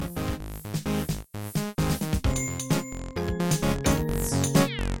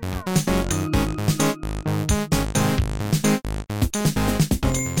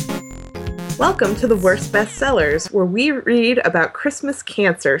Welcome to the Worst Bestsellers, where we read about Christmas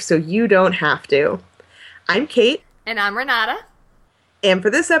cancer so you don't have to. I'm Kate. And I'm Renata. And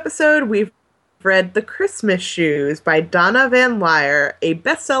for this episode, we've read The Christmas Shoes by Donna Van Lier, a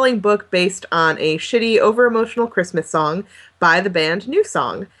best-selling book based on a shitty, over-emotional Christmas song by the band New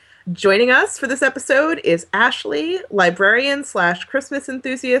Song. Joining us for this episode is Ashley, librarian / Christmas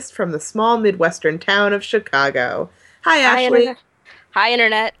enthusiast from the small Midwestern town of Chicago. Hi, Ashley. Hi,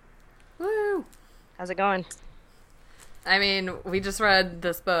 Internet. Woo! How's it going? I mean, we just read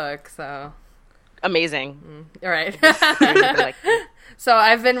this book, so... Amazing. All right. So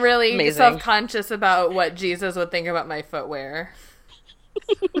I've been really self-conscious about what Jesus would think about my footwear.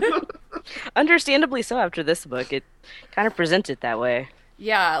 Understandably so after this book. It kind of presents it that way.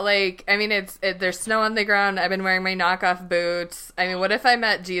 Yeah, like, I mean, there's snow on the ground. I've been wearing my knockoff boots. I mean, what if I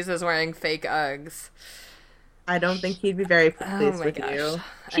met Jesus wearing fake Uggs? I don't think he'd be very pleased with you.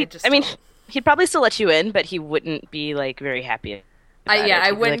 He'd probably still let you in, but he wouldn't be, like, very happy.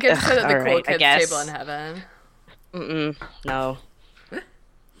 I wouldn't get to sit at the cool kids table in heaven. No.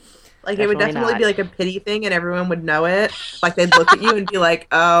 Like, it would definitely be, like, a pity thing, and everyone would know it. Like, they'd look at you and be like,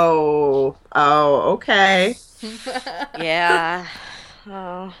 oh, okay. Yeah.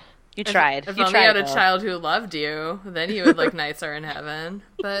 Oh, you tried. If only you had a child who loved you, then you would look nicer in heaven.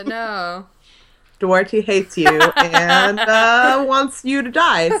 But no. Duarte hates you and wants you to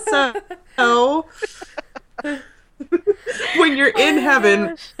die. So when you're in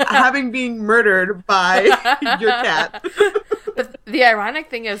heaven, having being murdered by your cat. But the ironic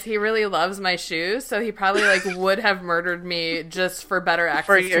thing is, he really loves my shoes, so he probably would have murdered me just for better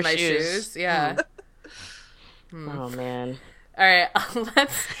access to my shoes. Yeah. Oh man. All right,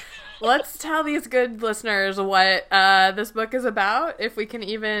 let's tell these good listeners what this book is about, if we can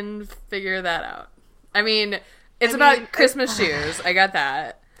even figure that out. I mean, it's about Christmas shoes. I got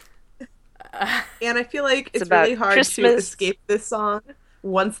that. And I feel like it's really hard to escape this song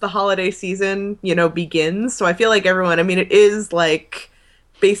once the holiday season, begins. So I feel like everyone, it is like,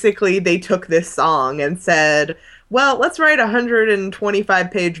 basically they took this song and said, well, let's write a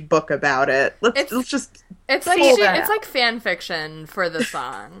 125-page book about it. Let's just... It's like fan fiction for the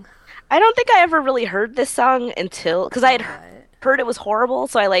song. I don't think I ever really heard this song until... Because I had heard it was horrible,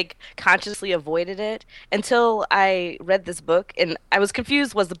 so I, consciously avoided it until I read this book. And I was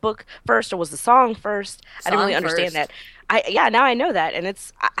confused, was the book first or was the song first? I didn't really understand that. Now I know that. And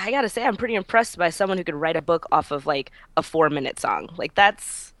I gotta say, I'm pretty impressed by someone who could write a book off of, a 4-minute song.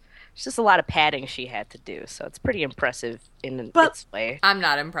 It's just a lot of padding she had to do, so it's pretty impressive in its way. I'm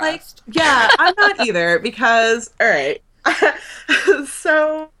not impressed. I'm not either, because, all right,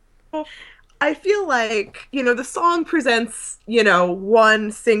 so I feel like, the song presents,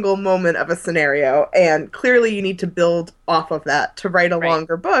 one single moment of a scenario, and clearly you need to build off of that to write a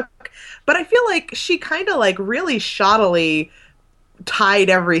longer book, but I feel like she kind of, really shoddily tied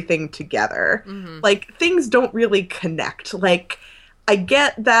everything together. Mm-hmm. Things don't really connect, I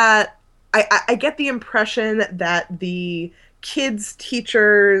get that. I get the impression that the kids'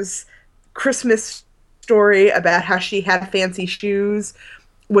 teacher's Christmas story about how she had fancy shoes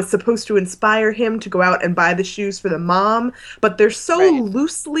was supposed to inspire him to go out and buy the shoes for the mom, but they're so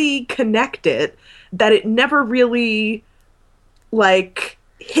loosely connected that it never really,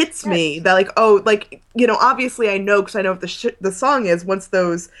 hits me that obviously I know, because I know what the song is. Once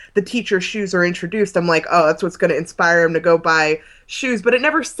the teacher's shoes are introduced, I'm like, oh, that's what's going to inspire him to go buy shoes, but it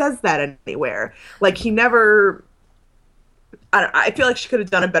never says that anywhere. He never... I feel like she could have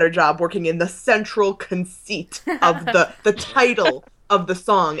done a better job working in the central conceit of the title of the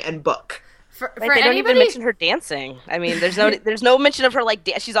song and book. They don't even mention her dancing. I mean, there's no mention of her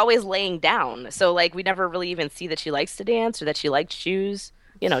she's always laying down. So we never really even see that she likes to dance or that she likes shoes.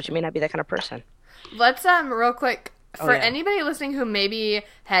 She may not be that kind of person. Let's real quick, for anybody listening who maybe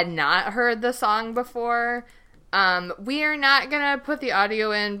had not heard the song before, we are not gonna put the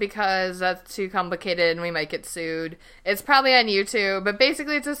audio in because that's too complicated and we might get sued. It's probably on YouTube, but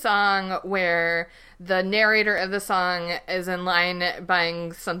basically it's a song where the narrator of the song is in line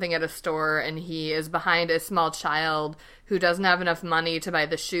buying something at a store, and he is behind a small child who doesn't have enough money to buy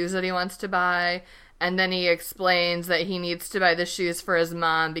the shoes that he wants to buy. And then he explains that he needs to buy the shoes for his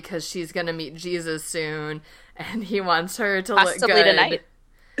mom because she's going to meet Jesus soon, and he wants her to look good. Possibly tonight.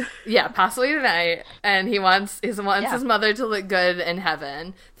 Yeah, possibly tonight. And he wants his mother to look good in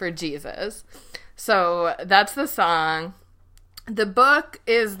heaven for Jesus. So that's the song. The book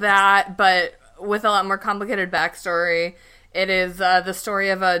is that, but with a lot more complicated backstory. It is the story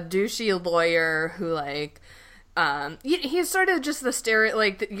of a douchey lawyer who, He's sort of just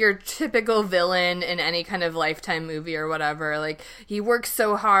the your typical villain in any kind of Lifetime movie or whatever. Like, he works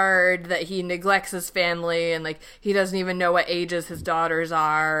so hard that he neglects his family, and, like, he doesn't even know what ages his daughters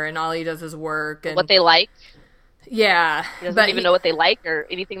are, and all he does is work. And what they like. Yeah. He doesn't even know what they like or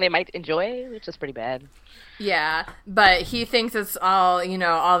anything they might enjoy, which is pretty bad. Yeah, but he thinks it's all,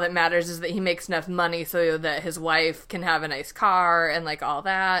 all that matters is that he makes enough money so that his wife can have a nice car and, like, all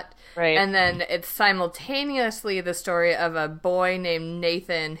that. Right. And then it's simultaneously the story of a boy named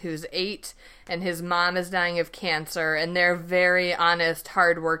Nathan who's 8, and his mom is dying of cancer, and they're very honest,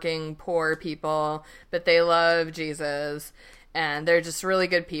 hardworking, poor people, but they love Jesus, and they're just really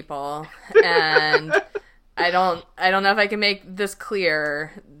good people. And I don't know if I can make this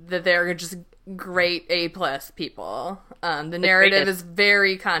clear that they're just great A+ people. The narrative is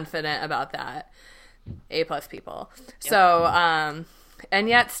very confident about that. A+ people. Yep. So, and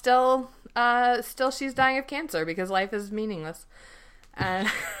yet still she's dying of cancer because life is meaningless. And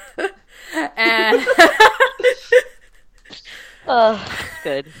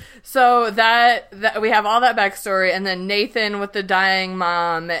good. So that we have all that backstory, and then Nathan with the dying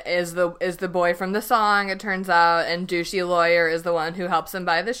mom is the boy from the song, it turns out, and douchey lawyer is the one who helps him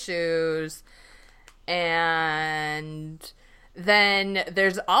buy the shoes. And then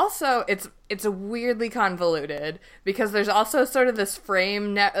there's also it's weirdly convoluted because there's also sort of this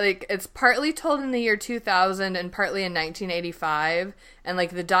frame like it's partly told in the year 2000 and partly in 1985, and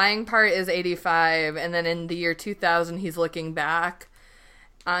like the dying part is 85, and then in the year 2000 he's looking back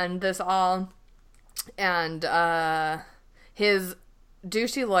on this all, and his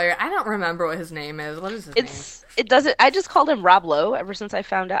douchey lawyer, I don't remember what his name is. What is his name? It doesn't. I just called him Rob Lowe ever since I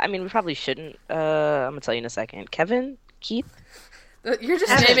found out. I mean, we probably shouldn't. I'm gonna tell you in a second. Kevin, Keith. You're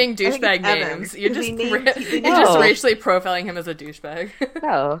just naming douchebag names. You're just racially profiling him as a douchebag.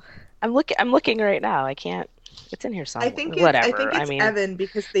 No, I'm looking right now. I can't. It's in here somewhere. I think it's Evan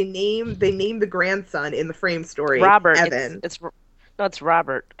because they name the grandson in the frame story. Robert. Evan. It's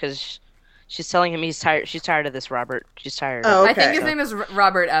Robert because she's telling him he's tired. She's tired of this, Robert. She's tired. Oh, okay. I think his name is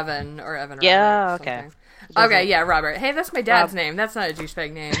Robert Evan or Evan. Yeah. Robert, okay. Okay. Yeah. Robert. Hey, that's my dad's name. That's not a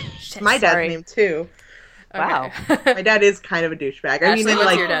douchebag name. Shit, my dad's name too. Wow. Okay. My dad is kind of a douchebag. I mean, what's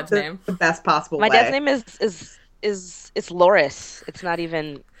like your dad's name? The best possible My way. dad's name is it's Loris. It's not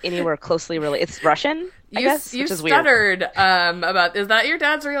even anywhere closely related. It's Russian. You stuttered about. Is that your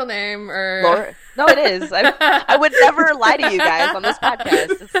dad's real name or? No, it is. I would never lie to you guys on this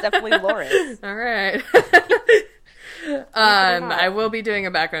podcast. It's definitely Loris. All right. I will be doing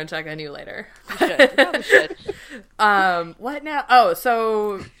a background check on you later. You should. What now? Oh,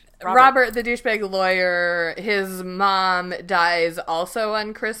 so Robert, the douchebag lawyer, his mom dies also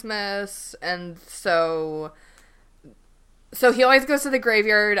on Christmas, and so he always goes to the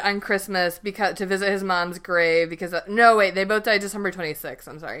graveyard on Christmas to visit his mom's grave because they both died December 26th.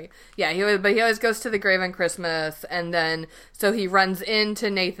 I'm sorry. Yeah, he always goes to the grave on Christmas, and then so he runs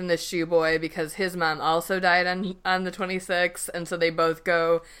into Nathan the shoe boy because his mom also died on the 26th, and so they both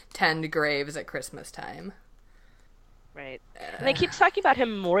go tend graves at Christmas time. Right. And they keep talking about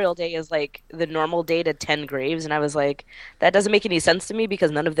him Memorial Day as like the normal day to tend graves, and I was like, that doesn't make any sense to me because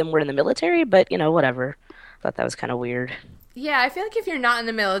none of them were in the military, but whatever. Thought that was kind of weird. Yeah, I feel like if you're not in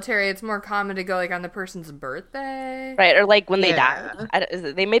the military, it's more common to go like on the person's birthday, right? Or like when they died.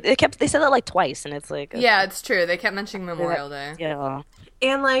 They said that like twice, and it's like yeah, it's true. They kept mentioning Memorial Day. Yeah,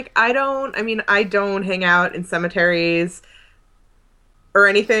 and like I don't hang out in cemeteries or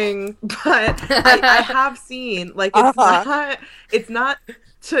anything, but I have seen like it's not.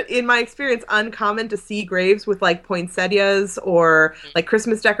 In my experience, uncommon to see graves with like poinsettias or like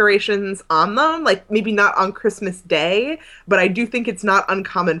Christmas decorations on them. Like maybe not on Christmas Day, but I do think it's not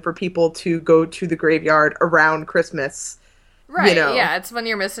uncommon for people to go to the graveyard around Christmas. Right? Yeah, it's when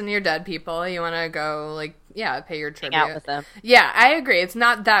you're missing your dead people. You want to go pay your tribute. Hang out with them. Yeah, I agree. It's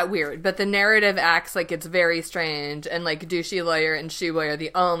not that weird, but the narrative acts like it's very strange, and like douchey lawyer and shoe boy are the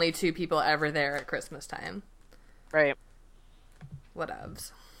only two people ever there at Christmas time. Right.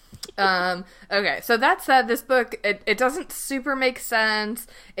 Whatevs. Okay, so that said, this book, it doesn't super make sense.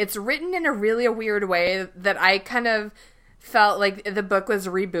 It's written in a really weird way that I kind of felt like the book was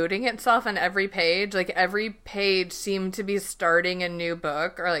rebooting itself on every page. Like, every page seemed to be starting a new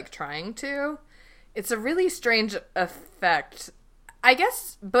book, or, like, trying to. It's a really strange effect. I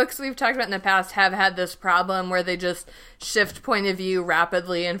guess books we've talked about in the past have had this problem where they just shift point of view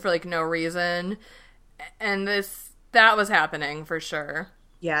rapidly and for, like, no reason. And that was happening, for sure.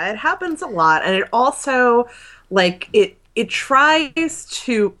 Yeah, it happens a lot. And it also, like, it tries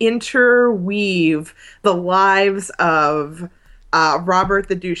to interweave the lives of Robert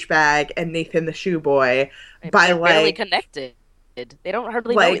the douchebag and Nathan the shoe boy by They're like barely connected. They don't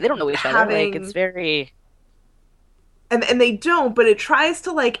hardly like know. They don't know each other. Like it's very. and they don't, but it tries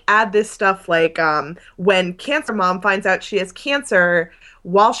to like add this stuff like when Cancer Mom finds out she has cancer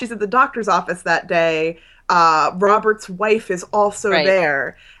while she's at the doctor's office that day, Robert's wife is also Right.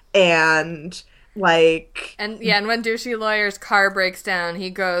 there, and like And when Douchey Lawyer's car breaks down, he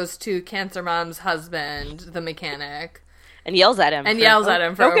goes to Cancer Mom's husband, the mechanic, And yells at him. For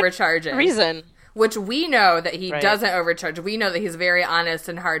no good overcharging. reason. Which we know that he Right. doesn't overcharge. We know that he's very honest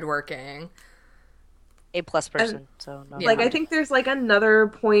and hardworking. A+ person. And, So no. like I think there's like another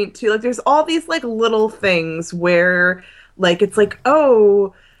point too. Like there's all these like little things where like it's like,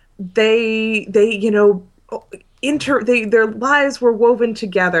 oh, they you know their lives were woven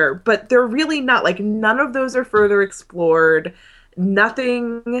together, but they're really not. Like none of those are further explored.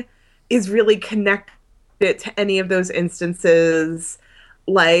 Nothing is really connected to any of those instances.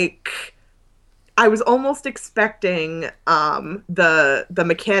 Like I was almost expecting the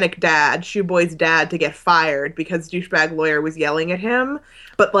mechanic dad, Shoeboy's dad, to get fired because douchebag lawyer was yelling at him.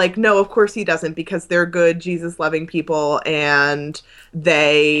 But like, no, of course he doesn't, because they're good, Jesus-loving people, and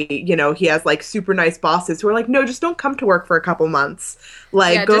they, you know, he has like super nice bosses who are like, no, just don't come to work for a couple months.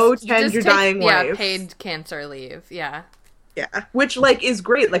 Like, go tend your dying wife. Yeah, paid cancer leave. Yeah. Yeah, which like is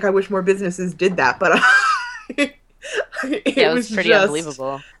great. Like, I wish more businesses did that, but it was pretty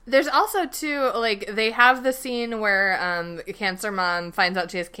unbelievable. There's also too, like, they have the scene where Cancer Mom finds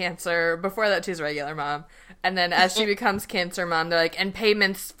out she has cancer. Before that, she's regular mom. And then as she becomes Cancer Mom, they're like, and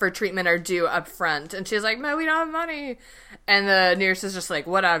payments for treatment are due up front. And she's like, no, we don't have money. And the nurse is just like,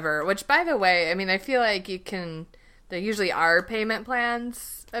 whatever. Which, by the way, I mean, I feel like there usually are payment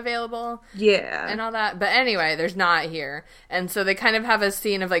plans available. Yeah. And all that. But anyway, there's not here. And so they kind of have a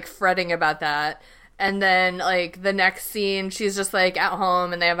scene of, like, fretting about that. And then, like, the next scene, she's just, like, at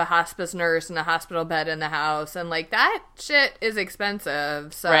home, and they have a hospice nurse and a hospital bed in the house. And, like, that shit is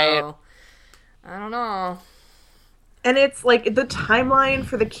expensive. So, right. I don't know. And it's, like, the timeline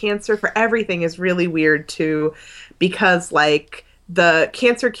for the cancer, for everything, is really weird, too. Because, like, the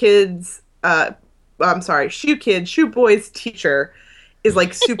cancer kid's, Shoe Boy's teacher is,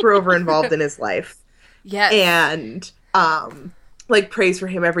 like, super over-involved in his life. Yes. And, like, prays for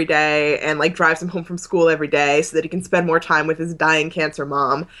him every day and, like, drives him home from school every day so that he can spend more time with his dying cancer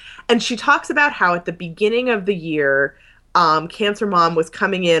mom. And she talks about how at the beginning of the year, Cancer Mom was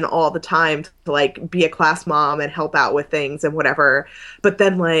coming in all the time to, like, be a class mom and help out with things and whatever. But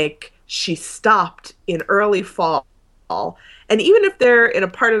then, like, she stopped in early fall. And even if they're in a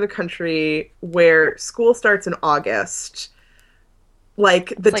part of the country where school starts in August,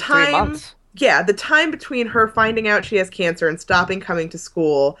 like, the like time... 3 months. Yeah, the time between her finding out she has cancer and stopping coming to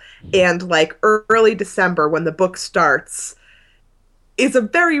school and, like, early December when the book starts is a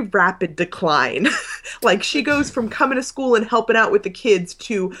very rapid decline. Like, she goes from coming to school and helping out with the kids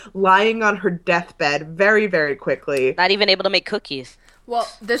to lying on her deathbed very, very quickly. Not even able to make cookies. Well,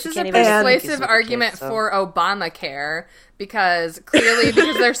 this is a persuasive argument for Obamacare, because clearly,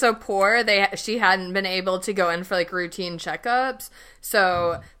 because they're so poor, she hadn't been able to go in for, like, routine checkups.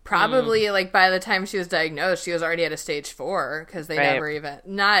 So probably, like, by the time she was diagnosed, she was already at a stage 4, because they never even,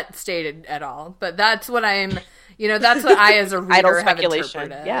 not stated at all. But that's what that's what I as a reader have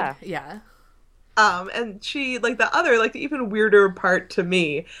interpreted. Yeah. Yeah. And she, like, the even weirder part to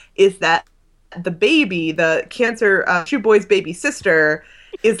me is that the baby, the cancer, Shoe Boy's baby sister,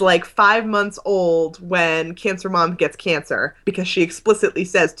 is like 5 months old when Cancer Mom gets cancer, because she explicitly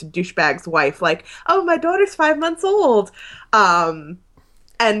says to douchebag's wife, like, oh, my daughter's 5 months old. And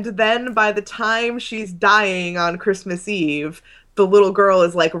then by the time she's dying on Christmas Eve, the little girl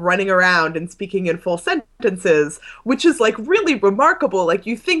is, like, running around and speaking in full sentences, which is, like, really remarkable. Like,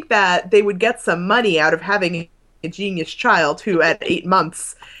 you think that they would get some money out of having a genius child who at 8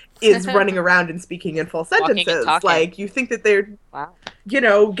 months is running around and speaking in full sentences. Like, you think that they're,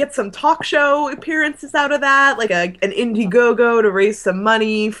 get some talk show appearances out of that, like an Indiegogo to raise some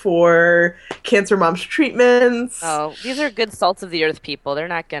money for Cancer Mom's treatments. Oh, these are good salts of the earth people. They're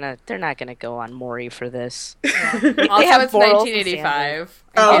not gonna go on Maury for this. Also, it's 1985.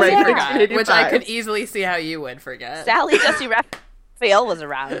 Oh, right, you forgot, which I could easily see how you would forget. Sally Jesse Raphael was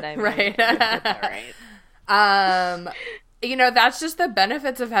around. I mean, right. All right. That's just the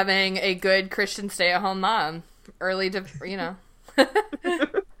benefits of having a good Christian stay-at-home mom.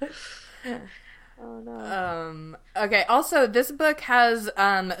 Oh no. Okay. Also, this book has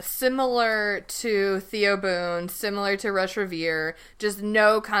similar to Theo Boone, similar to Rush Revere, just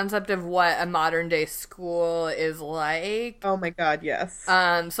no concept of what a modern day school is like. Oh my god, yes.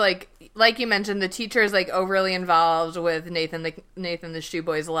 So like you mentioned, the teacher is like overly involved with Nathan the shoe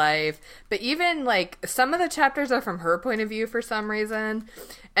boy's life, but even like some of the chapters are from her point of view for some reason,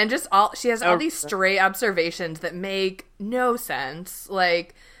 and just she has all these stray observations that make no sense.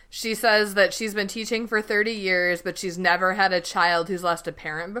 Like, she says that she's been teaching for 30 years, but she's never had a child who's lost a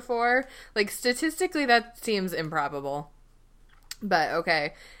parent before. Like, statistically, that seems improbable. But,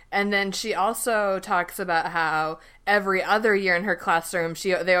 okay. And then she also talks about how every other year in her classroom,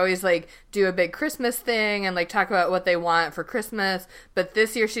 they always, like, do a big Christmas thing and, like, talk about what they want for Christmas. But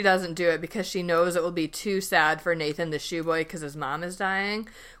this year she doesn't do it because she knows it will be too sad for Nathan the shoe boy because his mom is dying.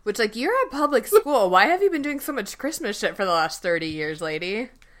 Which, like, you're a public school. Why have you been doing so much Christmas shit for the last 30 years, lady?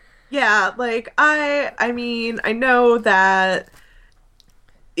 Yeah, like, I mean, I know that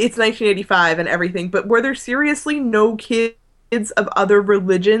it's 1985 and everything, but were there seriously no kids of other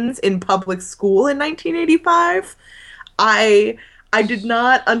religions in public school in 1985? I did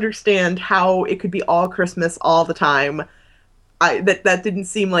not understand how it could be all Christmas all the time. That didn't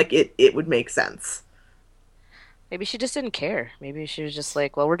seem like it would make sense. Maybe she just didn't care. Maybe she was just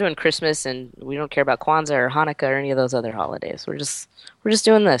like, well, we're doing Christmas and we don't care about Kwanzaa or Hanukkah or any of those other holidays. We're just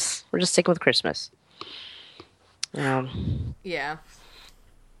doing this. We're just sticking with Christmas. Yeah.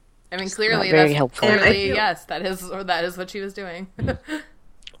 I mean, clearly very helpful. Yes, that is what she was doing.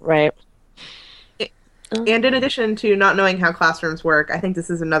 Right. And in addition to not knowing how classrooms work, I think this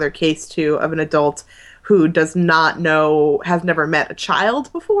is another case too of an adult who has never met a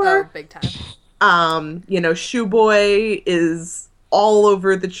child before. Oh, big time. Shoe Boy is all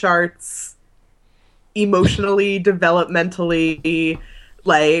over the charts emotionally, developmentally.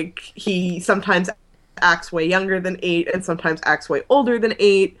 Like, he sometimes acts way younger than 8 and sometimes acts way older than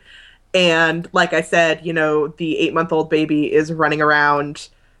 8. And like I said, the 8-month-old baby is running around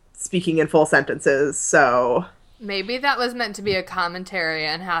speaking in full sentences, so... Maybe that was meant to be a commentary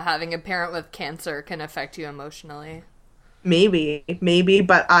on how having a parent with cancer can affect you emotionally. Maybe,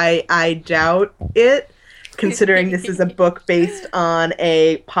 but I doubt it, considering this is a book based on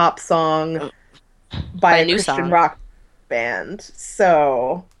a pop song by a Christian rock band.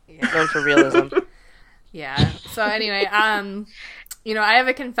 So, known for realism. Yeah. So anyway, I have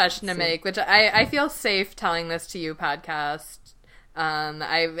a confession to make, which I feel safe telling this to you, podcast.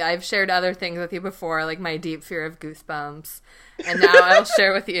 I've shared other things with you before, like my deep fear of goosebumps, and now I'll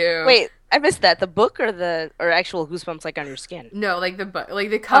share with you. Wait, I missed that. The book or actual goosebumps like on your skin? No, like the book, like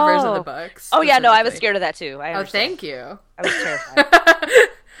the covers of the books. Oh yeah, no, I was scared of that too. Oh, thank you. I was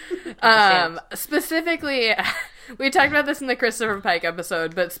terrified. Specifically, we talked about this in the Christopher Pike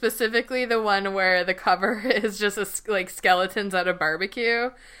episode, but specifically the one where the cover is just like skeletons at a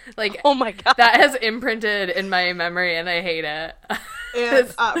barbecue. Like, oh my god, that has imprinted in my memory, and I hate it.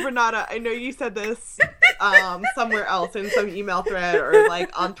 And Renata, I know you said this somewhere else in some email thread or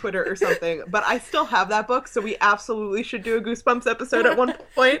like on Twitter or something, but I still have that book, so we absolutely should do a Goosebumps episode at one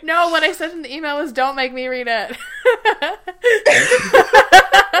point. No, what I said in the email was, don't make me read it.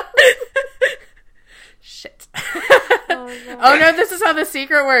 Shit. Oh no, this is how The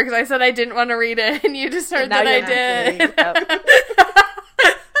Secret works. I said I didn't want to read it, and you just heard that I did.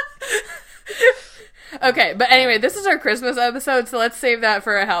 Okay, but anyway, this is our Christmas episode, so let's save that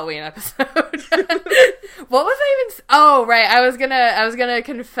for a Halloween episode. What was I even... Oh, right, I was gonna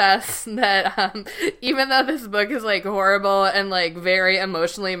confess that, even though this book is, like, horrible and, like, very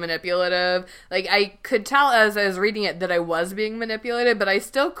emotionally manipulative, like, I could tell as I was reading it that I was being manipulated, but I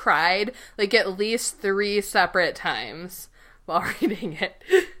still cried, like, at least 3 separate times while reading it.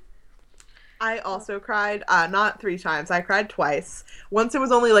 I also cried, not 3 times. I cried twice. Once it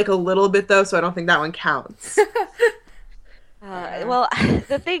was only like a little bit though, so I don't think that one counts. Well,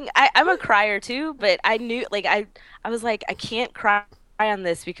 the thing, I'm a crier too, but I knew, like, I was like, I can't cry on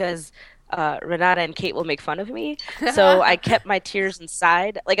this because Renata and Kate will make fun of me. So I kept my tears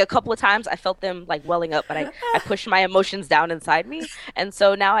inside. Like, a couple of times I felt them like welling up, but I pushed my emotions down inside me. And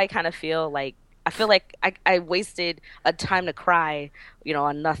so now I kind of feel like I wasted a time to cry,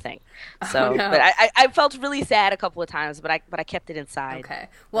 on nothing. So, oh, no. But I felt really sad a couple of times, but I kept it inside. Okay.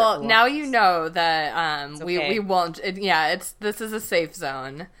 Well, now you know that okay. we won't. This is a safe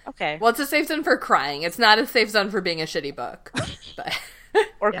zone. Okay. Well, it's a safe zone for crying. It's not a safe zone for being a shitty book. But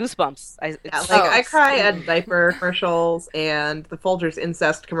or Goosebumps. I cry at diaper commercials and the Folgers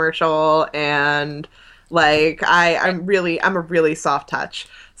incest commercial and Like I'm a really soft touch.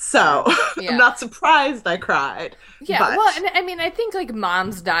 So I'm not surprised I cried. Yeah, but... well, and I mean, I think like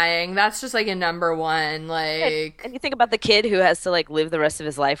mom's dying. That's just like a number one. Like, and you think about the kid who has to like live the rest of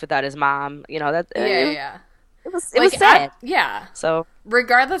his life without his mom. You know that. Yeah. It was sad. Yeah. So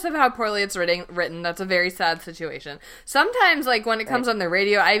regardless of how poorly it's written, that's a very sad situation. Sometimes, like when it comes on the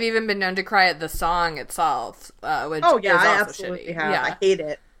radio, I've even been known to cry at the song itself. Which I shitty. absolutely have. Yeah.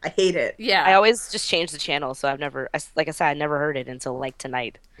 I hate it. Yeah. I always just change the channel, so like I said, I never heard it until like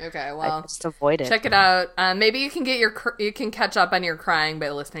tonight. Okay, well, I just avoid it. Check it out. Maybe you can catch up on your crying by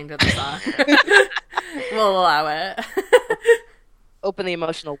listening to the song. We'll allow it. Open the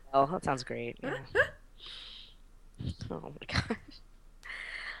emotional well. That sounds great. Yeah. Oh my gosh.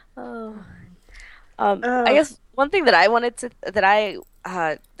 I guess one thing that I wanted to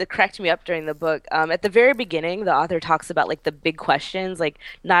that cracked me up during the book, at the very beginning, the author talks about like the big questions, like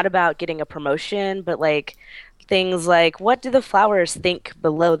not about getting a promotion, but like things like what do the flowers think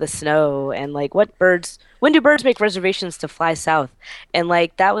below the snow, and like when do birds make reservations to fly south, and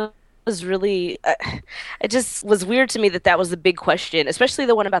like that was really it just was weird to me that was the big question, especially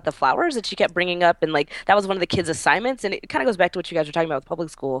the one about the flowers that she kept bringing up, and like that was one of the kids' assignments, and it kind of goes back to what you guys were talking about with public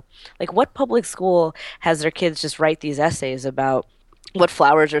school. Like what public school has their kids just write these essays about what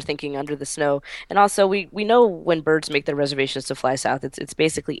flowers are thinking under the snow? And also we know when birds make their reservations to fly south, it's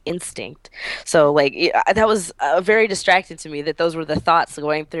basically instinct. So like that was very distracting to me that those were the thoughts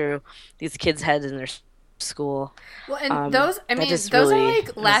going through these kids' heads in their school. Well, and those are like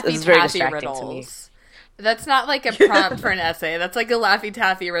Laffy Taffy riddles. That's not like a prompt for an essay. That's like a Laffy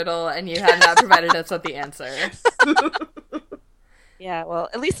Taffy riddle, and you have not provided us with the answer. Yeah, well,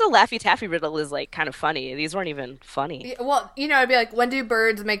 at least the Laffy Taffy riddle is like kind of funny. These weren't even funny. Well, it'd be like, when do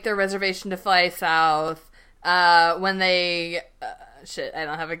birds make their reservation to fly south? When they shit, I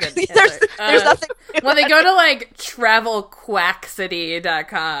don't have a good answer. There's nothing. When they go to like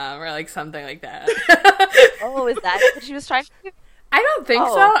travelquackcity.com or like something like that. Oh, is that what she was trying to do? I don't think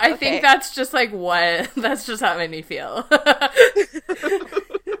so. I think that's just like that's just how it made me feel.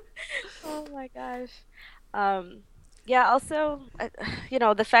 Oh my gosh. Yeah, also,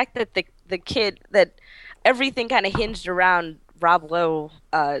 the fact that the kid, that everything kind of hinged around Rob Lowe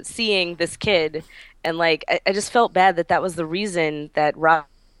seeing this kid, and like I just felt bad that was the reason that Rob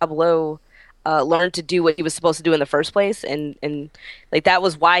Lowe learned to do what he was supposed to do in the first place, and like that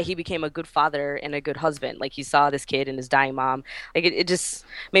was why he became a good father and a good husband. Like he saw this kid and his dying mom. Like it just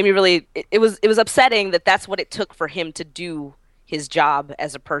made me really. It was upsetting that that's what it took for him to do his job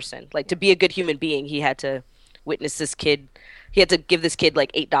as a person. Like to be a good human being, he had to witness this kid. He had to give this kid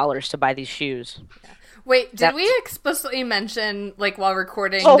like $8 to buy these shoes. Wait, did we explicitly mention, like, while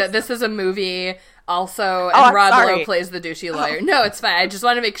recording, that this is a movie also, and Rob Lowe plays the douchey lawyer? No, it's fine. I just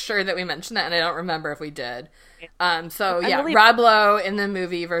want to make sure that we mentioned that, and I don't remember if we did. Rob Lowe in the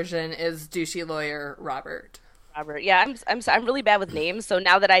movie version is douchey lawyer Robert. Yeah, I'm really bad with names, so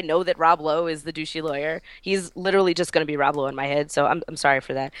now that I know that Rob Lowe is the douchey lawyer, he's literally just going to be Rob Lowe in my head, so I'm sorry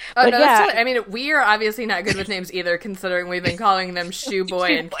for that. Oh, but no, that's totally, I mean, we are obviously not good with names either, considering we've been calling them Shoe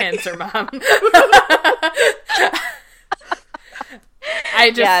Boy and Cancer Mom. I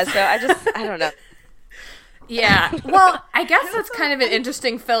don't know. Yeah, well, I guess that's kind of an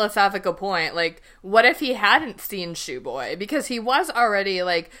interesting philosophical point. Like, what if he hadn't seen Shoe Boy? Because he was already,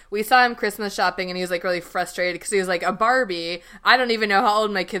 like, we saw him Christmas shopping and he was, like, really frustrated because he was like, a Barbie? I don't even know how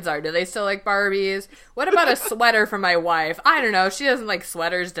old my kids are. Do they still like Barbies? What about a sweater for my wife? I don't know. She doesn't like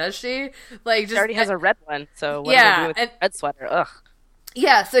sweaters, does she? Like, just, she already has a red one, so what do I do with a red sweater? Ugh.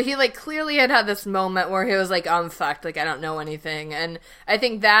 Yeah, so he, like, clearly had this moment where he was like, I'm fucked, like, I don't know anything. And I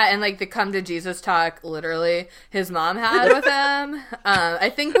think that and, like, the come to Jesus talk, literally, his mom had with him, I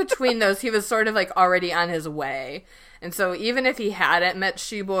think between those, he was sort of, like, already on his way. And so even if he hadn't met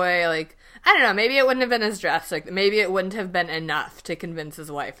Shoe Boy, like, I don't know, maybe it wouldn't have been as drastic. Maybe it wouldn't have been enough to convince his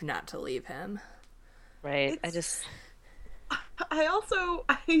wife not to leave him. Right, I think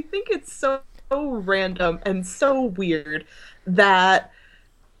it's so random and so weird that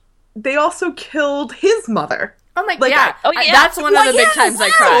they also killed his mother. Oh my god! That's one of the big times I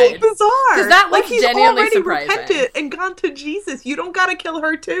cried. So bizarre. Because that was he's genuinely already surprising. Repented and gone to Jesus. You don't gotta kill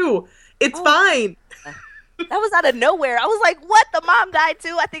her too. It's fine. That was out of nowhere. I was like, "What? The mom died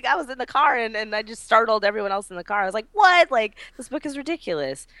too?" I think I was in the car and I just startled everyone else in the car. I was like, "What? Like this book is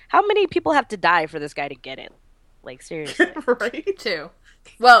ridiculous. How many people have to die for this guy to get it? Like seriously?" Right? 2.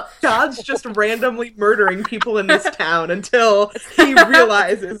 Well, God's just randomly murdering people in this town until he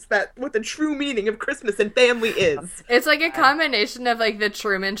realizes that what the true meaning of Christmas and family is. It's like a combination of like the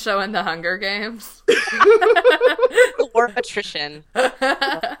Truman Show and the Hunger Games. Or attrition.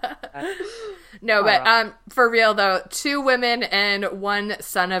 No, but for real though, 2 women and 1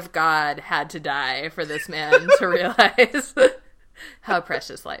 son of God had to die for this man to realize how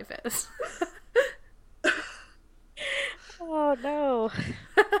precious life is. Oh no.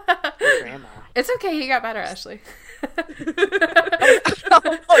 Grandma. It's okay, he got better, Ashley. No,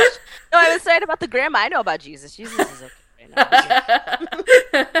 I was saying about the grandma. I know about Jesus. Jesus is okay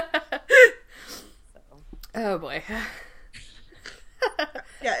right now. Oh boy.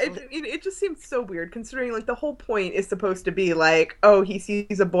 Yeah, it just seems so weird considering like the whole point is supposed to be like, oh, he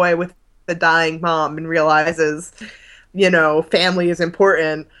sees a boy with a dying mom and realizes, family is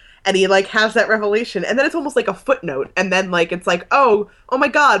important, and he like has that revelation, and then it's almost like a footnote, and then like it's like, oh my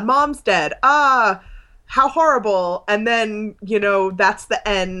God, mom's dead. How horrible. And then, that's the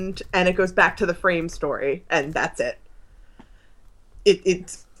end, and it goes back to the frame story, and that's it.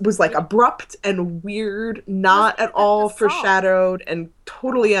 It was like abrupt and weird, not at all foreshadowed, and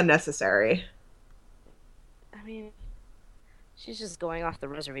totally unnecessary. I mean, she's just going off the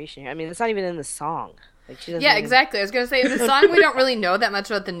reservation here. I mean, it's not even in the song. Like, she doesn't exactly. I was gonna say, in the song, we don't really know that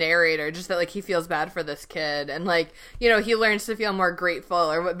much about the narrator, just that, like, he feels bad for this kid, and, like, he learns to feel more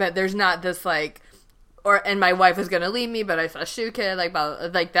grateful, but there's not this, like, and my wife was gonna leave me, but I saw a shoe kid, like,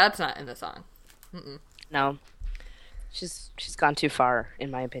 that's not in the song. Mm-mm. No. She's gone too far,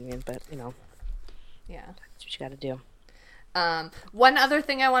 in my opinion, but, Yeah. That's what you gotta do. One other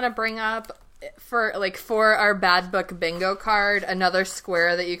thing I want to bring up for our bad book bingo card, another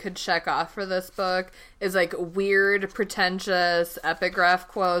square that you could check off for this book is like weird, pretentious epigraph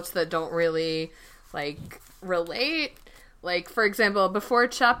quotes that don't really like relate. Like, for example, before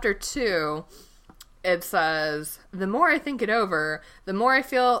chapter 2, it says, "The more I think it over, the more I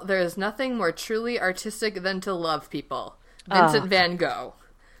feel there is nothing more truly artistic than to love people." Vincent Van Gogh.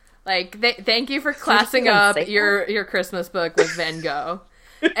 Like, thank you for classing up your Christmas book with Van Gogh.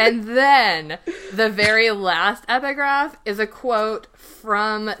 And then the very last epigraph is a quote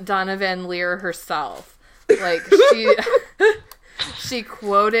from Donna Van Leer herself. Like, she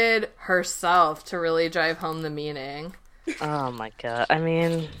quoted herself to really drive home the meaning. Oh my God. I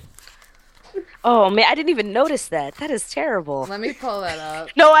mean... Oh man, I didn't even notice that. That is terrible. Let me pull that up.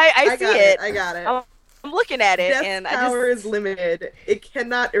 No, I see it. I got it. I'm looking at it, Death's and power is limited. It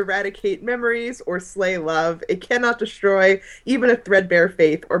cannot eradicate memories or slay love. It cannot destroy even a threadbare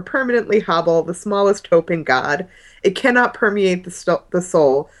faith or permanently hobble the smallest hope in God. It cannot permeate the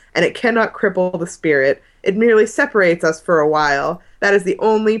soul, and it cannot cripple the spirit. It merely separates us for a while. That is the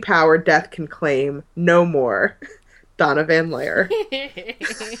only power death can claim. No more. Donna Van Leer.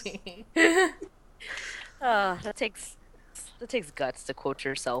 That takes guts to quote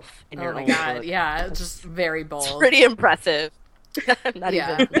yourself in your own God, book. yeah, it's just very bold. It's pretty impressive. Not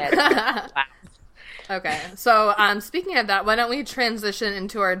even wow. Okay, so speaking of that, why don't we transition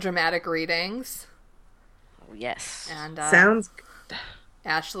into our dramatic readings? Oh, yes. And sounds good.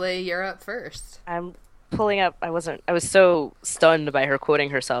 Ashley, you're up first. I'm pulling up. I was so stunned by her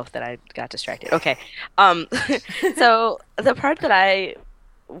quoting herself that I got distracted. Okay. So the part that I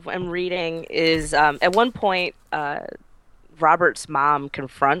am reading is at one point Robert's mom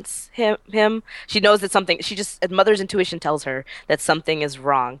confronts him. She knows that something. Mother's intuition tells her that something is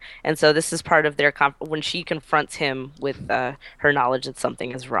wrong, and so this is part of their when she confronts him with her knowledge that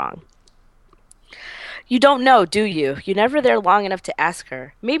something is wrong. "You don't know, do you? You're never there long enough to ask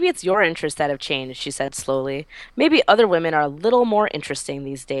her. Maybe it's your interests that have changed," she said slowly. "Maybe other women are a little more interesting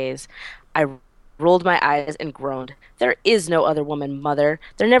these days." I rolled my eyes and groaned. "There is no other woman, Mother.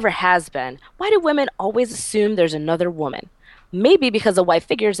 There never has been. Why do women always assume there's another woman? Maybe because a wife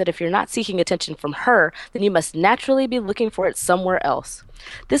figures that if you're not seeking attention from her, then you must naturally be looking for it somewhere else.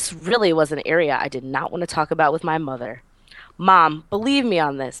 This really was an area I did not want to talk about with my mother. Mom, believe me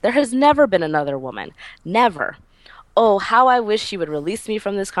on this. There has never been another woman. Never. Oh, how I wish she would release me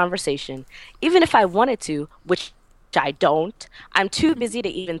from this conversation. Even if I wanted to, which I don't, I'm too busy to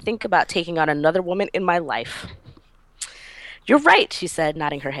even think about taking on another woman in my life." "You're right," she said,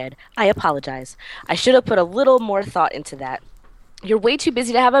 nodding her head. "I apologize. I should have put a little more thought into that. You're way too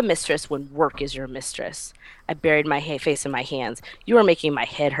busy to have a mistress when work is your mistress." I buried my face in my hands. "You are making my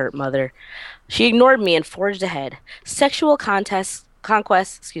head hurt, Mother." She ignored me and forged ahead. "Sexual conquest,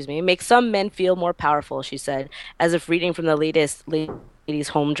 make some men feel more powerful," she said, as if reading from the latest Ladies'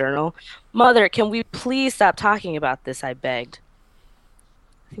 Home Journal. "Mother, can we please stop talking about this?" I begged.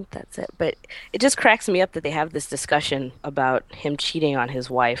 I think that's it. But it just cracks me up that they have this discussion about him cheating on his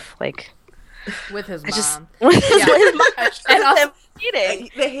wife. Like, with his mom. With his mom. And also, cheating.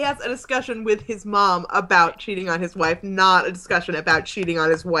 He has a discussion with his mom about cheating on his wife, not a discussion about cheating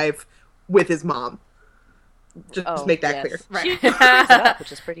on his wife with his mom. Just make that clear. Right.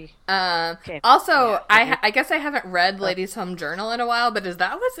 Which is pretty. Okay. Also, yeah. I guess I haven't read Ladies Home Journal in a while, but is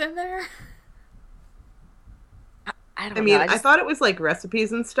that what's in there? I mean, I thought it was like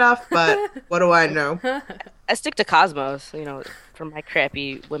recipes and stuff, but what do I know? I stick to Cosmos, for my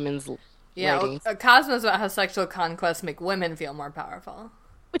crappy women's writings. Cosmos about how sexual conquests make women feel more powerful.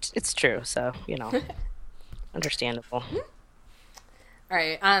 Which, it's true, so, understandable. All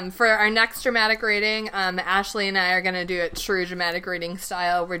right, for our next dramatic reading, Ashley and I are going to do it true dramatic reading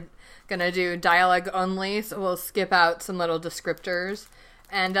style. We're going to do dialogue only, so we'll skip out some little descriptors.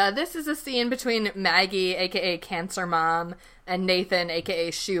 And this is a scene between Maggie, a.k.a. Cancer Mom, and Nathan, a.k.a.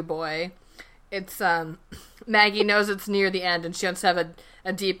 Shoe Boy. It's, Maggie knows it's near the end, and she wants to have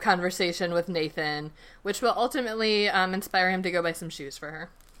a deep conversation with Nathan, which will ultimately inspire him to go buy some shoes for her.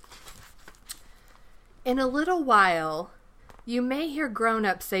 In a little while, you may hear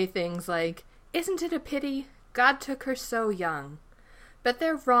grown-ups say things like, "Isn't it a pity? God took her so young." But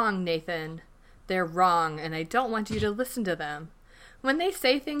they're wrong, Nathan. They're wrong, and I don't want you to listen to them. When they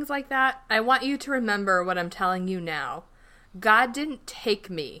say things like that, I want you to remember what I'm telling you now. God didn't take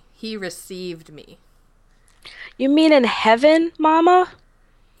me. He received me. You mean in heaven, Mama?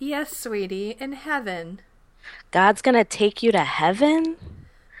 Yes, sweetie, in heaven. God's gonna take you to heaven?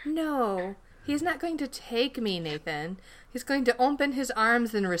 No, he's not going to take me, Nathan. He's going to open his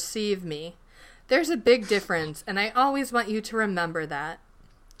arms and receive me. There's a big difference, and I always want you to remember that.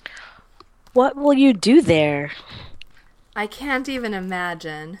 What will you do there? I can't even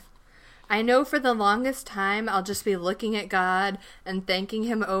imagine. I know for the longest time I'll just be looking at God and thanking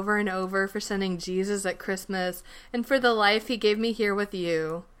him over and over for sending Jesus at Christmas and for the life he gave me here with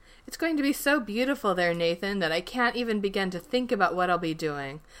you. It's going to be so beautiful there, Nathan, that I can't even begin to think about what I'll be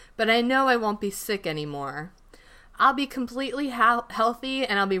doing. But I know I won't be sick anymore. I'll be completely healthy,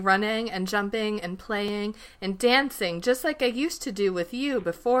 and I'll be running and jumping and playing and dancing just like I used to do with you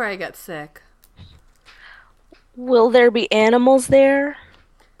before I got sick. Will there be animals there?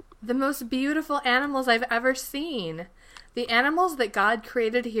 The most beautiful animals I've ever seen. The animals that God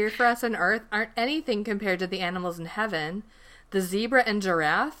created here for us on Earth aren't anything compared to the animals in heaven. The zebra and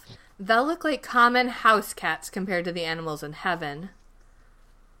giraffe, they'll look like common house cats compared to the animals in heaven.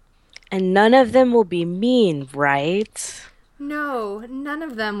 And none of them will be mean, right? No, none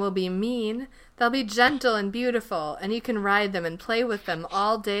of them will be mean. They'll be gentle and beautiful, and you can ride them and play with them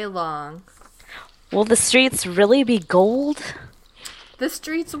all day long. Will the streets really be gold? The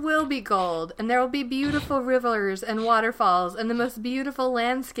streets will be gold, and there will be beautiful rivers and waterfalls and the most beautiful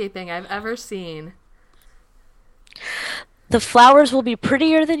landscaping I've ever seen. The flowers will be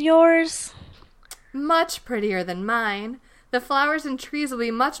prettier than yours? Much prettier than mine. The flowers and trees will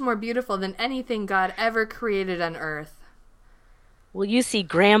be much more beautiful than anything God ever created on Earth. Will you see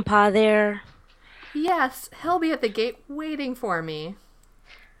Grandpa there? Yes, he'll be at the gate waiting for me.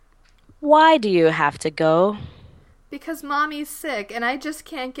 Why do you have to go? Because Mommy's sick and I just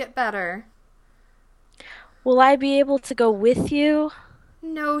can't get better. Will I be able to go with you?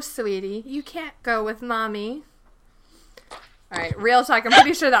 No, sweetie, you can't go with Mommy. Alright, real talk, I'm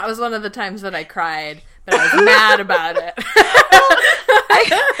pretty sure that was one of the times that I cried, but I was mad about it.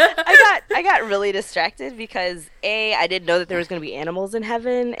 I got really distracted because A, I didn't know that there was going to be animals in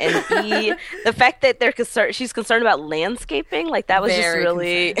heaven, and B, the fact that she's concerned about landscaping, like that was just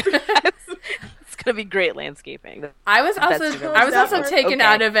really it's going to be great landscaping. I was also taken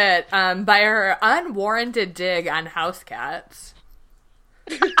out of it by her unwarranted dig on house cats.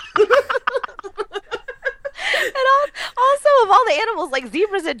 And also, of all the animals, like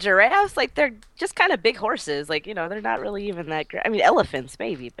zebras and giraffes, like they're just kind of big horses. Like, they're not really even that great. I mean, elephants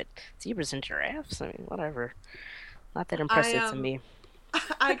maybe, but zebras and giraffes, I mean, whatever. Not that impressive to me.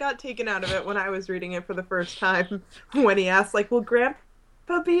 I got taken out of it when I was reading it for the first time when he asked, like, will Grandpa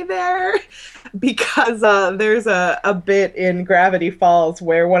be there? Because there's a bit in Gravity Falls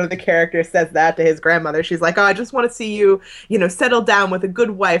where one of the characters says that to his grandmother. She's like, oh, I just want to see you, settle down with a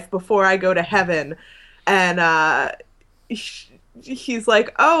good wife before I go to heaven. And he's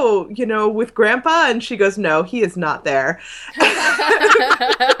like, oh, with Grandpa? And she goes, no, he is not there.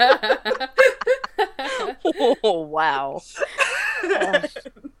 Oh, wow. Oh,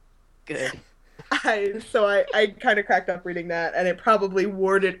 good. I kind of cracked up reading that, and it probably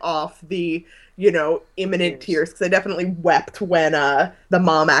warded off the, imminent tears, because I definitely wept when the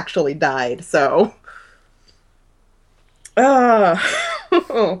mom actually died, so.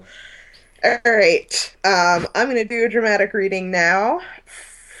 All right, I'm going to do a dramatic reading now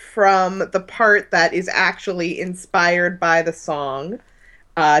from the part that is actually inspired by the song.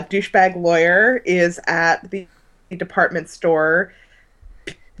 Douchebag Lawyer is at the department store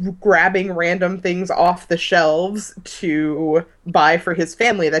grabbing random things off the shelves to buy for his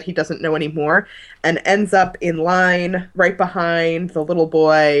family that he doesn't know anymore, and ends up in line right behind the little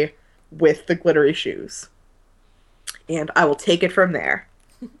boy with the glittery shoes. And I will take it from there.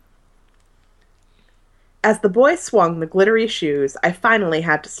 As the boy swung the glittery shoes, I finally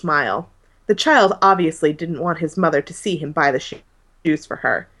had to smile. The child obviously didn't want his mother to see him buy the shoes for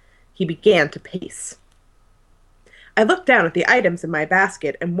her. He began to pace. I looked down at the items in my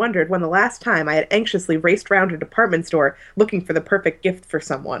basket and wondered when the last time I had anxiously raced round a department store looking for the perfect gift for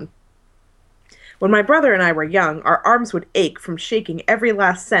someone. When my brother and I were young, our arms would ache from shaking every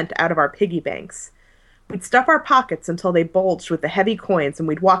last cent out of our piggy banks. We'd stuff our pockets until they bulged with the heavy coins, and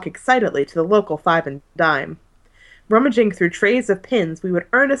we'd walk excitedly to the local 5 and dime. Rummaging through trays of pins, we would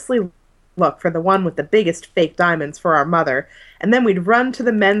earnestly look for the one with the biggest fake diamonds for our mother, and then we'd run to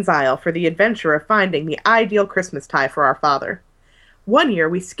the men's aisle for the adventure of finding the ideal Christmas tie for our father. One year,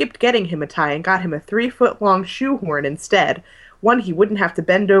 we skipped getting him a tie and got him a 3-foot-long shoehorn instead, one he wouldn't have to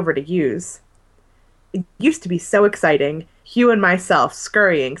bend over to use. It used to be so exciting, Hugh and myself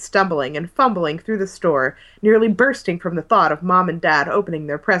scurrying, stumbling, and fumbling through the store, nearly bursting from the thought of Mom and Dad opening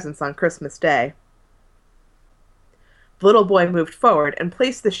their presents on Christmas Day. The little boy moved forward and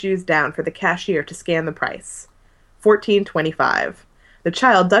placed the shoes down for the cashier to scan the price. $14.25. The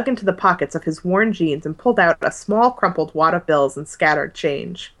child dug into the pockets of his worn jeans and pulled out a small crumpled wad of bills and scattered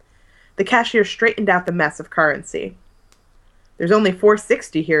change. The cashier straightened out the mess of currency. "There's only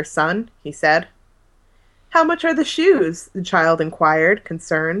 $4.60 here, son," he said. "How much are the shoes?" the child inquired,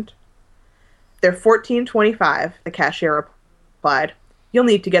 concerned. "They're $14.25, the cashier replied. "You'll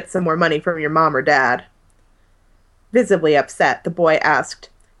need to get some more money from your mom or dad." Visibly upset, the boy asked,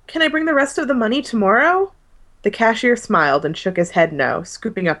 "Can I bring the rest of the money tomorrow?" The cashier smiled and shook his head no,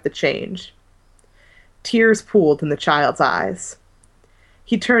 scooping up the change. Tears pooled in the child's eyes.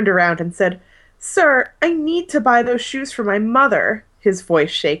 He turned around and said, "Sir, I need to buy those shoes for my mother," his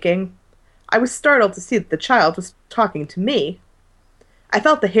voice shaking. I was startled to see that the child was talking to me. I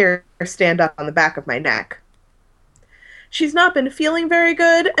felt the hair stand up on the back of my neck. "She's not been feeling very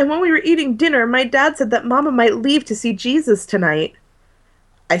good, and when we were eating dinner, my dad said that Mama might leave to see Jesus tonight."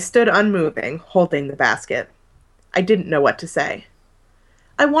 I stood unmoving, holding the basket. I didn't know what to say.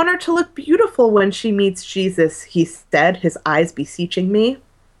 "I want her to look beautiful when she meets Jesus," he said, his eyes beseeching me.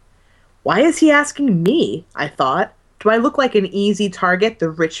 Why is he asking me? I thought. Do I look like an easy target, the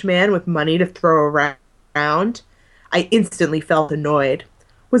rich man with money to throw around? I instantly felt annoyed.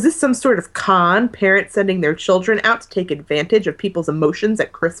 Was this some sort of con, parents sending their children out to take advantage of people's emotions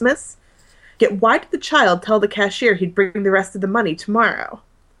at Christmas? Yet why did the child tell the cashier he'd bring the rest of the money tomorrow?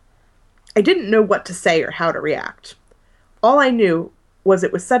 I didn't know what to say or how to react. All I knew was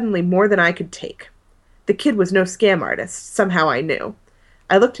it was suddenly more than I could take. The kid was no scam artist, somehow I knew.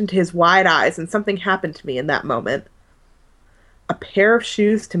 I looked into his wide eyes and something happened to me in that moment. A pair of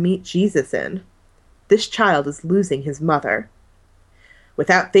shoes to meet Jesus in. This child is losing his mother.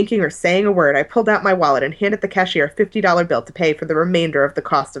 Without thinking or saying a word, I pulled out my wallet and handed the cashier a $50 bill to pay for the remainder of the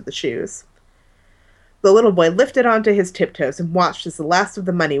cost of the shoes. The little boy lifted onto his tiptoes and watched as the last of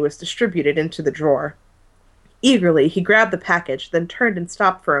the money was distributed into the drawer. Eagerly, he grabbed the package, then turned and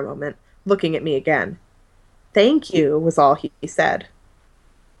stopped for a moment, looking at me again. "Thank you," was all he said.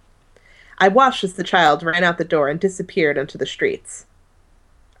 I watched as the child ran out the door and disappeared into the streets.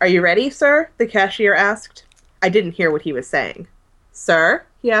 "Are you ready, sir?" the cashier asked. I didn't hear what he was saying. "Sir?"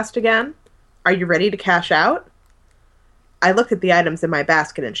 he asked again. "Are you ready to cash out?" I looked at the items in my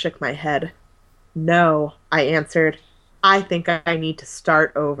basket and shook my head. "No," I answered. "I think I need to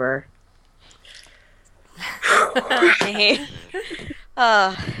start over."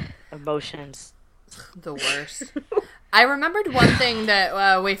 Emotions. The worst. I remembered one thing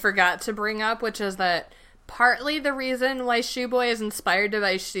that we forgot to bring up, which is that partly the reason why Shoe Boy is inspired to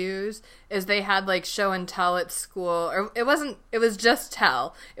buy shoes is they had like show and tell at school, or it was just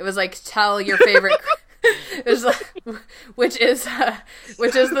tell. It was like tell your favorite. It was like, which is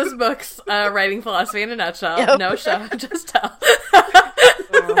this book's writing philosophy in a nutshell. Yep. No show, just tell.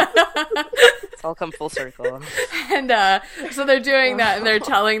 It's all come full circle. And so they're doing that, and they're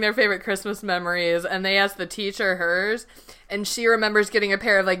telling their favorite Christmas memories, and they ask the teacher hers, and she remembers getting a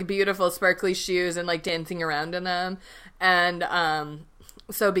pair of like beautiful sparkly shoes and like dancing around in them. And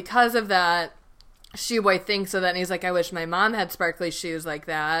so because of that, Shoe Boy thinks of that, and he's like, I wish my mom had sparkly shoes like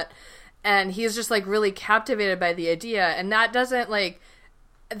that. And he's just like really captivated by the idea, and that doesn't like,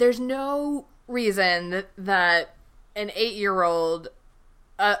 there's no reason that an 8-year-old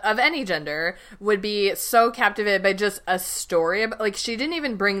of any gender would be so captivated by just a story about, like, she didn't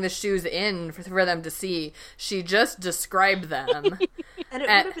even bring the shoes in for them to see. She just described them. And it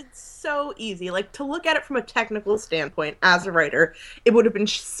would have been so easy, like, to look at it from a technical standpoint as a writer, it would have been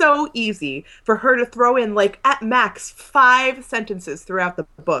so easy for her to throw in, like, at max 5 sentences throughout the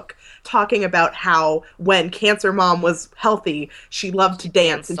book talking about how when Cancer Mom was healthy, she loved to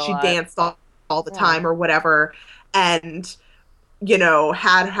dance, and she danced all the time or whatever, and you know,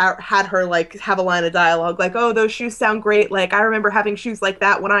 had her like have a line of dialogue like, oh, those shoes sound great, like I remember having shoes like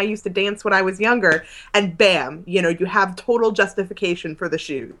that when I used to dance when I was younger, and bam, you know, you have total justification for the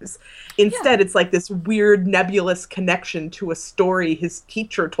shoes. Instead, it's like this weird nebulous connection to a story his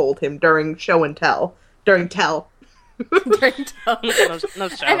teacher told him during tell. No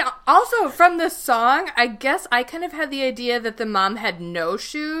show. And also from the song, I guess I kind of had the idea that the mom had no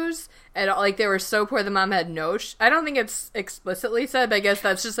shoes at all. Like, they were so poor the mom had no I don't think it's explicitly said, but I guess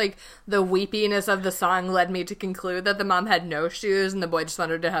that's just like the weepiness of the song led me to conclude that the mom had no shoes and the boy just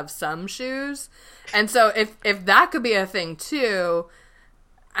wanted to have some shoes. And so if that could be a thing too,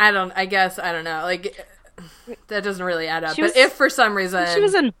 I don't know, like, that doesn't really add up. But if for some reason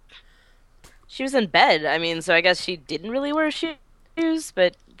she was in bed, I mean, so I guess she didn't really wear shoes,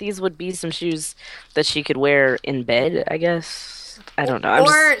 but these would be some shoes that she could wear in bed, I guess. I don't know.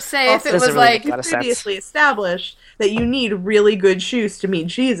 Say if it was like previously established that you need really good shoes to meet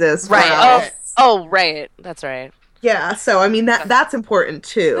Jesus. Right. Oh, right. That's right. Yeah, so I mean that's important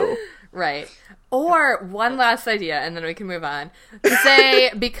too. Right. Or one last idea, and then we can move on. Say,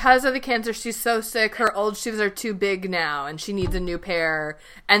 because of the cancer, she's so sick, her old shoes are too big now, and she needs a new pair.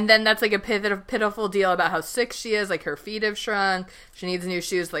 And then that's like a pitiful deal about how sick she is, like her feet have shrunk, she needs new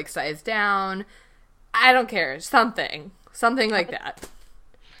shoes, like, size down. I don't care. Something like that.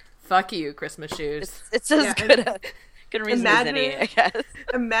 Fuck you, Christmas shoes. It's as good reason as any, I guess.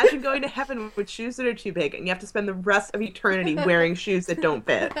 Imagine going to heaven with shoes that are too big, and you have to spend the rest of eternity wearing shoes that don't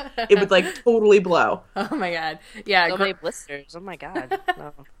fit. It would, like, totally blow. Oh my god. Yeah. So many blisters. Oh my god.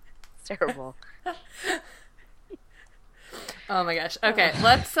 No. It's terrible. Oh my gosh. Okay,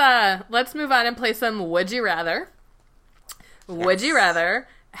 let's move on and play some Would You Rather. Yes. Would you rather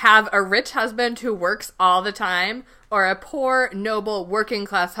have a rich husband who works all the time, or a poor, noble, working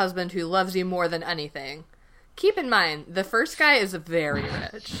class husband who loves you more than anything? Keep in mind, the first guy is very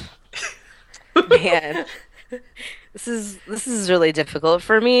rich. Man, this is really difficult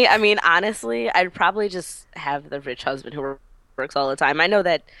for me. I mean, honestly, I'd probably just have the rich husband who works all the time. I know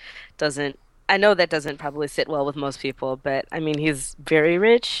that doesn't probably sit well with most people, but I mean, he's very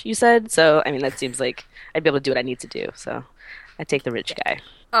rich, you said, so I mean, that seems like I'd be able to do what I need to do. So I take the rich guy.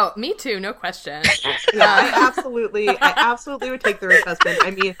 Oh, me too, no question. Yeah, I absolutely would take the rich husband.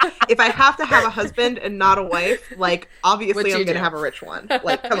 I mean, if I have to have a husband and not a wife, like, obviously I'm going to have a rich one.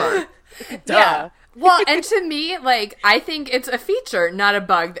 Like, come on. Duh. Yeah. Well, and to me, like, I think it's a feature, not a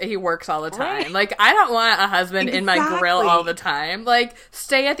bug, that he works all the time. Right. Like, I don't want a husband in my grill all the time. Like,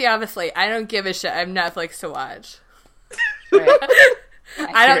 stay at the office late. I don't give a shit. I have Netflix to watch. Right.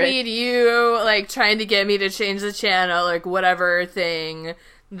 I don't need you, like, trying to get me to change the channel, like, whatever thing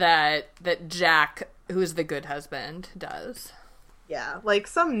that Jack, who's the good husband, does. Yeah, like,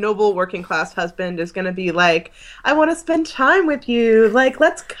 some noble working class husband is gonna be like, I want to spend time with you, like,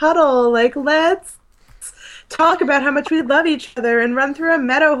 let's cuddle, like, let's talk about how much we love each other and run through a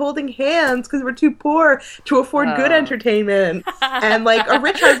meadow holding hands because we're too poor to afford good entertainment. And, like, a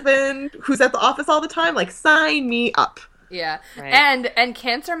rich husband who's at the office all the time, like, sign me up. Yeah. Right. And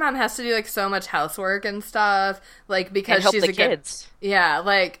Cancer Mom has to do, like, so much housework and stuff, like, because she's a kids. Yeah,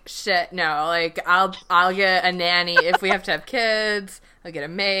 like, shit, no, like, I'll get a nanny if we have to have kids. I'll get a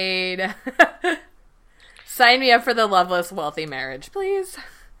maid. Sign me up for the loveless wealthy marriage, please.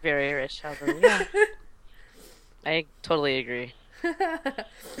 Very rich husband. Yeah. I totally agree.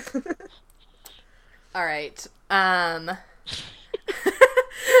 All right.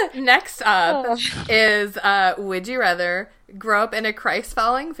 Next up is, would you rather grow up in a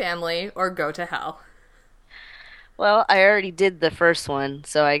Christ-following family or go to hell? Well, I already did the first one,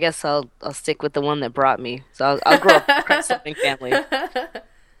 so I guess I'll stick with the one that brought me. So I'll grow up in a Christ-following family.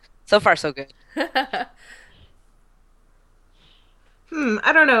 So far, so good. I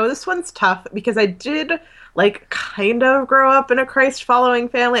don't know. This one's tough because I did, like, kind of grow up in a Christ-following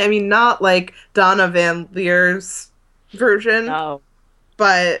family. I mean, not like Donna Van Leer's version. No.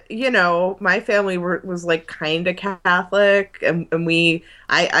 But, you know, my family was, like, kind of Catholic, and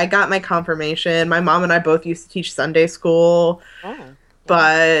I got my confirmation. My mom and I both used to teach Sunday school. Oh.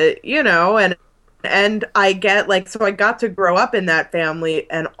 But, you know, and I get, like, so I got to grow up in that family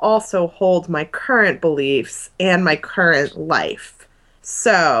and also hold my current beliefs and my current life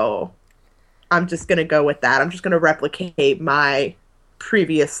So I'm just going to go with that. I'm just going to replicate my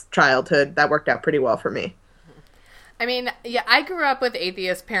previous childhood. That worked out pretty well for me. I mean, yeah, I grew up with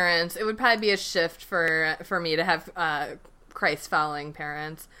atheist parents. It would probably be a shift for me to have Christ-following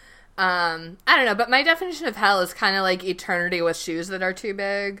parents. I don't know, but my definition of hell is kind of like eternity with shoes that are too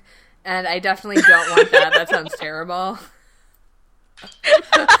big, and I definitely don't want that. That sounds terrible.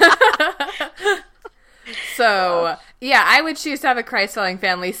 So, yeah, I would choose to have a Christ-following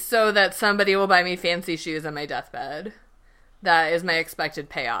family so that somebody will buy me fancy shoes on my deathbed. That is my expected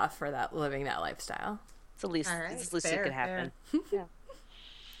payoff for that living that lifestyle. It's the least that could happen. Yeah.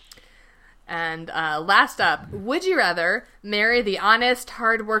 And last up, would you rather marry the honest,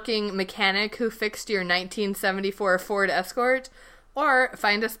 hardworking mechanic who fixed your 1974 Ford Escort, or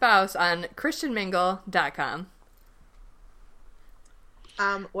find a spouse on ChristianMingle.com?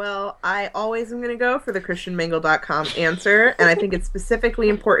 Well, I always am going to go for the ChristianMingle.com answer, and I think it's specifically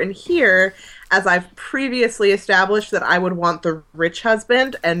important here, as I've previously established that I would want the rich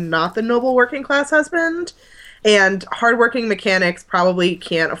husband and not the noble working class husband, and hardworking mechanics probably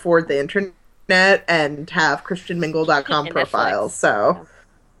can't afford the internet and have ChristianMingle.com profiles, so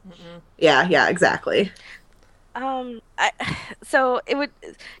yeah, exactly. So it would.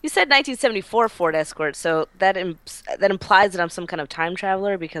 You said 1974 Ford Escort, so that implies that I'm some kind of time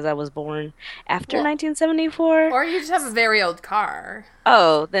traveler because I was born after 1974. Or you just have a very old car.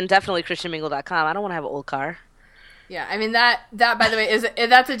 Oh, then definitely ChristianMingle.com. I don't want to have an old car. Yeah, I mean that by the way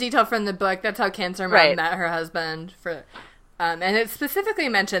that's a detail from the book. That's how Cancer Mom met her husband and it specifically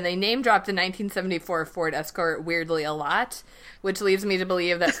mentioned they name dropped the 1974 Ford Escort weirdly a lot, which leads me to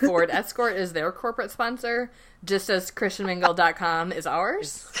believe that Ford Escort is their corporate sponsor, just as ChristianMingle.com is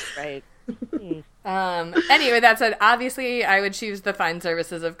ours. Right. Anyway, that said, obviously I would choose the fine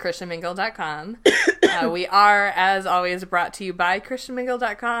services of ChristianMingle.com. We are, as always, brought to you by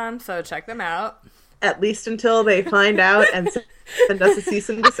ChristianMingle.com, so check them out. At least until they find out and send us a cease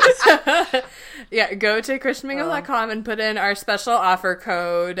and desist. Yeah, go to ChristianMingle.com and put in our special offer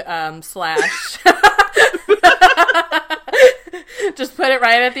code, / Just put it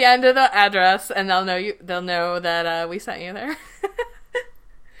right at the end of the address, and they'll know that we sent you there.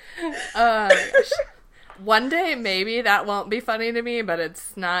 One day, maybe that won't be funny to me, but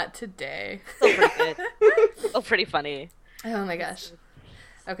it's not today. Still pretty good. Still pretty funny. Oh my gosh.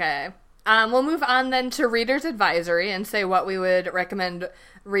 Okay. We'll move on then to Reader's Advisory and say what we would recommend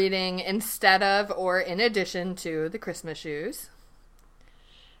reading instead of or in addition to The Christmas Shoes.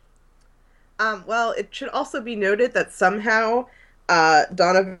 Well, it should also be noted that somehow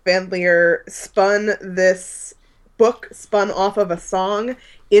Donna Van Leer spun this book, spun off of a song,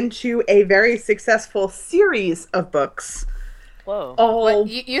 into a very successful series of books. Whoa. Well,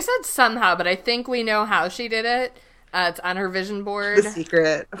 you said somehow, but I think we know how she did it. It's on her vision board. The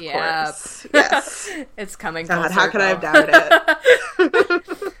secret, of course. Yes. It's coming God, full how could I have doubted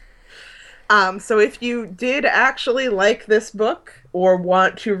it? So if you did actually like this book or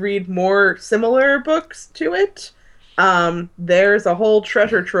want to read more similar books to it, there's a whole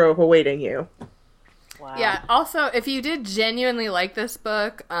treasure trove awaiting you. Wow. Yeah, also, if you did genuinely like this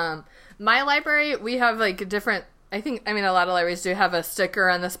book, my library, we have, like, different... a lot of libraries do have a sticker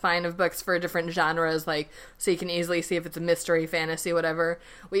on the spine of books for different genres, like, so you can easily see if it's a mystery, fantasy, whatever.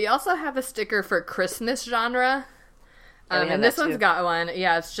 We also have a sticker for Christmas genre, and this one's got one.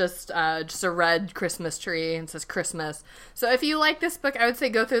 Yeah, it's just a red Christmas tree, and it says Christmas. So if you like this book, I would say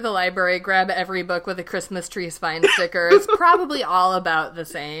go through the library, grab every book with a Christmas tree spine sticker. It's probably all about the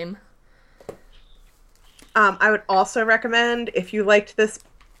same. I would also recommend, if you liked this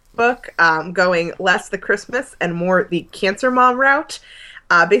book, going less the Christmas and more the Cancer Mom route.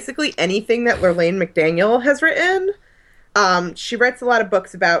 Basically anything that Lurlane McDaniel has written. She writes a lot of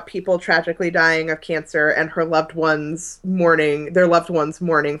books about people tragically dying of cancer and their loved ones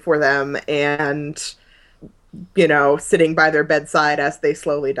mourning for them and, sitting by their bedside as they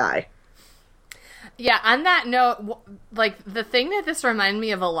slowly die. Yeah, on that note, like, the thing that this reminded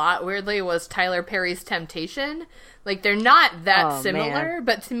me of a lot, weirdly, was Tyler Perry's Temptation. Like, they're not that similar,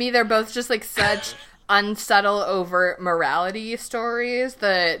 but to me, they're both just, like, such unsubtle, overt morality stories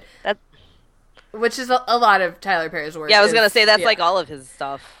which is a lot of Tyler Perry's work. Yeah, I was going to say, that's, like, all of his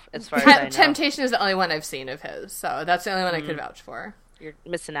stuff, as far as I know. Temptation is the only one I've seen of his, so that's the only one I could vouch for. You're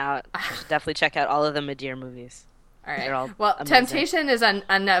missing out. You should definitely check out all of the Madea movies. All right. Well, amazing. Temptation is on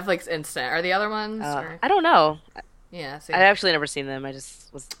Netflix Instant. Are the other ones? I don't know. Yeah. I've actually never seen them. I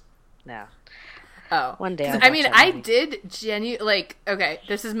just was... No. Oh. One day I did okay,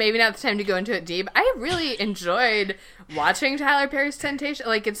 this is maybe not the time to go into it deep. I really enjoyed watching Tyler Perry's Temptation.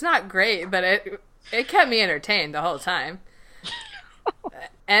 Like, it's not great, but it kept me entertained the whole time.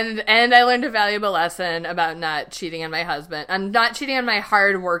 And I learned a valuable lesson about not cheating on my husband. I'm not cheating on my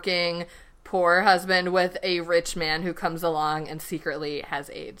hardworking, poor husband with a rich man who comes along and secretly has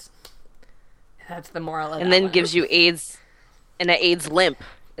AIDS. That's the moral of it. And then gives you AIDS and an AIDS limp.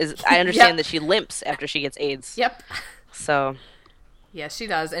 I understand that she limps after she gets AIDS. Yep. So. Yes, she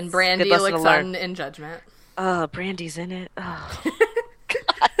does. And Brandy looks on in Judgment. Oh, Brandy's in it. Oh.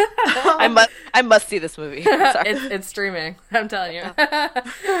 I must see this movie. It's streaming. I'm telling you.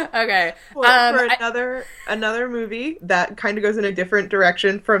 Okay. For another movie that kind of goes in a different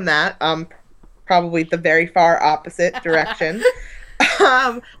direction from that, probably the very far opposite direction.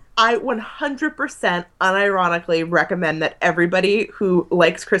 I 100% unironically recommend that everybody who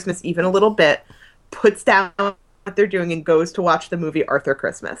likes Christmas even a little bit puts down what they're doing and goes to watch the movie Arthur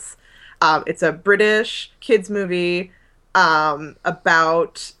Christmas. It's a British kids movie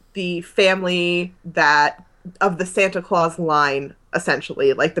about the family of the Santa Claus line,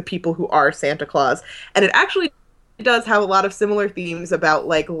 essentially, like the people who are Santa Claus. And it actually does have a lot of similar themes about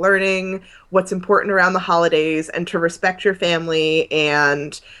like learning what's important around the holidays and to respect your family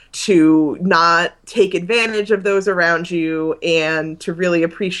and to not take advantage of those around you and to really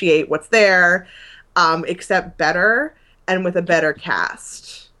appreciate what's there, except better and with a better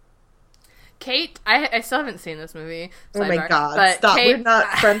cast. Kate, I still haven't seen this movie. Oh my god, but stop. Kate, we're not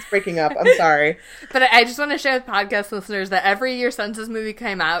friends breaking up. I'm sorry. But I just want to share with podcast listeners that every year since this movie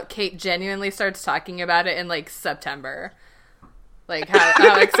came out, Kate genuinely starts talking about it in like September. Like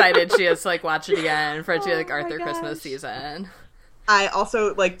how excited she is to like watch it again for it to be like Arthur Christmas season. I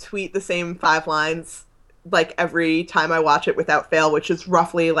also like tweet the same 5 lines like every time I watch it without fail, which is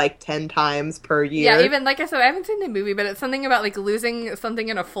roughly like 10 times per year. Yeah, even like I said, I haven't seen the movie, but it's something about like losing something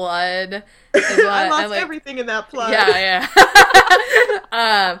in a flood. I lost everything in that flood. Yeah.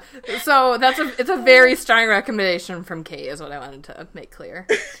 So it's a very strong recommendation from Kate, is what I wanted to make clear.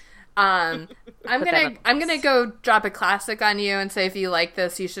 I'm gonna go drop a classic on you and say if you like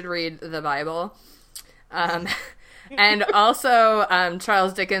this, you should read the Bible. And also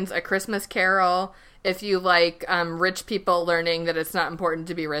Charles Dickens' A Christmas Carol. If you like rich people learning that it's not important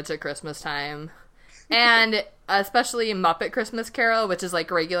to be rich at Christmas time. And especially Muppet Christmas Carol, which is like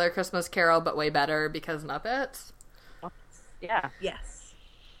regular Christmas Carol, but way better because Muppets. Yeah. Yes.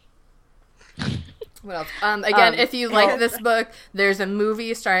 What else? Again, if you like this book, there's a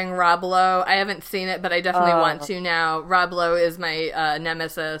movie starring Rob Lowe. I haven't seen it, but I definitely want to now. Rob Lowe is my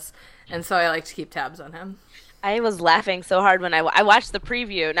nemesis, and so I like to keep tabs on him. I was laughing so hard when I watched the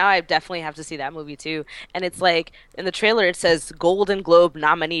preview. Now I definitely have to see that movie too. And it's like in the trailer it says Golden Globe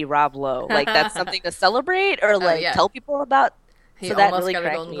nominee Rob Lowe. Like that's something to celebrate or like tell people about. He so almost that really got a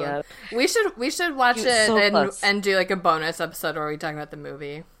cracked Golden me Globe. up. We should watch it so and do like a bonus episode where we talk about the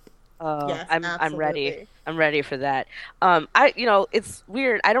movie. Yes, I'm ready. I'm ready for that. It's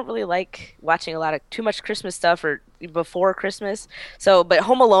weird. I don't really like watching too much Christmas stuff or before Christmas. But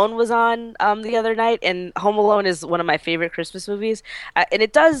Home Alone was on the other night, and Home Alone is one of my favorite Christmas movies. And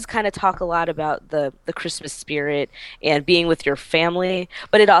it does kind of talk a lot about the Christmas spirit and being with your family,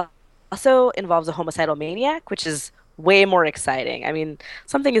 but it also involves a homicidal maniac, which is way more exciting. I mean,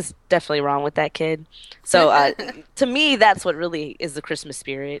 something is definitely wrong with that kid. So to me, that's what really is the Christmas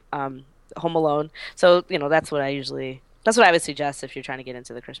spirit, Home Alone. So, that's what I would suggest if you're trying to get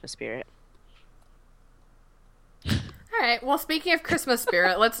into the Christmas spirit. All right. Well, speaking of Christmas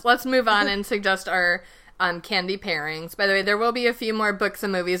spirit, let's move on and suggest our candy pairings. By the way, there will be a few more books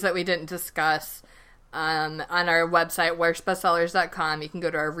and movies that we didn't discuss on our website, worstbestsellers.com. You can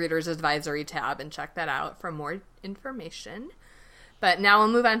go to our Reader's Advisory tab and check that out for more information. But now we'll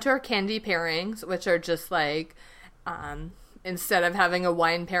move on to our candy pairings, which are just like, instead of having a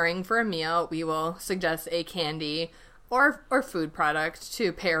wine pairing for a meal, we will suggest a candy or food product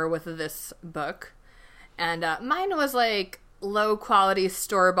to pair with this book. And mine was like low-quality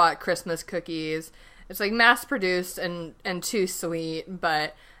store-bought Christmas cookies. It's like mass-produced and too sweet,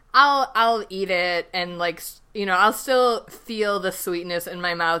 but I'll eat it and like, I'll still feel the sweetness in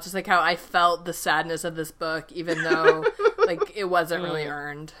my mouth, just like how I felt the sadness of this book, even though like it wasn't really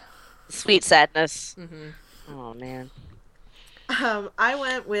earned. Sweet sadness. Mm-hmm. Oh man. I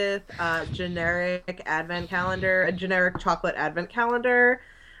went with a generic advent calendar, a generic chocolate advent calendar,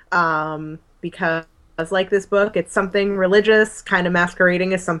 because like this book, it's something religious, kind of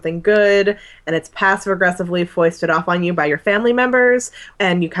masquerading as something good, and it's passive-aggressively foisted off on you by your family members,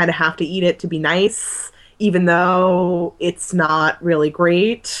 and you kind of have to eat it to be nice, even though it's not really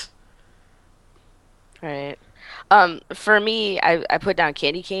great. Right. For me, I put down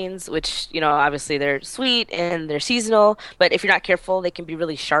candy canes, which, obviously they're sweet and they're seasonal, but if you're not careful, they can be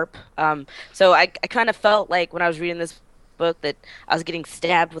really sharp. So I kind of felt like when I was reading this book that I was getting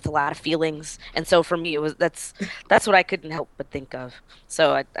stabbed with a lot of feelings, and so for me, that's what I couldn't help but think of.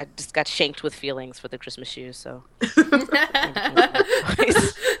 So I just got shanked with feelings for the Christmas shoes. So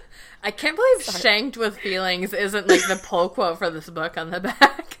I can't believe "shanked with feelings" isn't like the pull quote for this book on the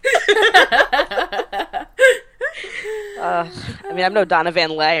back. I mean, I'm no Donna Van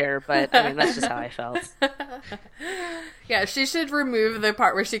Leyer, but I mean that's just how I felt. Yeah, she should remove the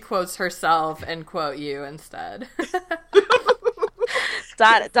part where she quotes herself and quote you instead.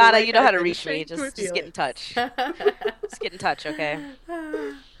 Donna, you know how to reach me. Just get in touch. Just get in touch, okay?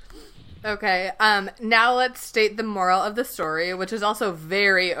 Okay, now let's state the moral of the story, which is also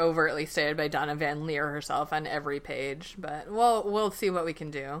very overtly stated by Donna Van Leer herself on every page, but we'll see what we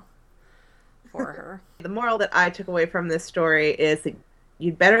can do for her. The moral that I took away from this story is that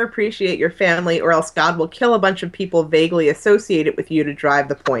you'd better appreciate your family, or else God will kill a bunch of people vaguely associated with you to drive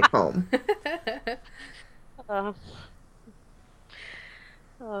the point home.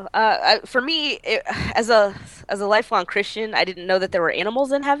 For me, as a lifelong Christian, I didn't know that there were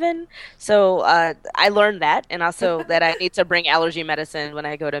animals in heaven. So I learned that, and also that I need to bring allergy medicine when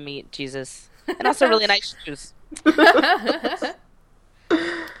I go to meet Jesus, and also really nice shoes.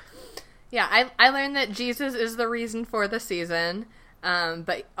 Yeah, I learned that Jesus is the reason for the season,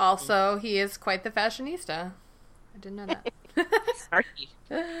 but also he is quite the fashionista. I didn't know that. Snarky.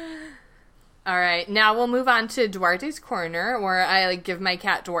 All right, now we'll move on to Duarte's Corner, where I give my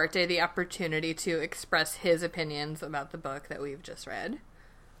cat Duarte the opportunity to express his opinions about the book that we've just read.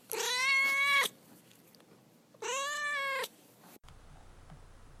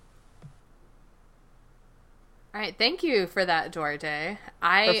 All right, thank you for that, Duarte.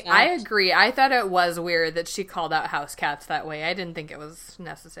 I agree. I thought it was weird that she called out house cats that way. I didn't think it was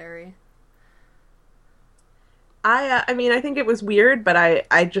necessary. I mean, I think it was weird, but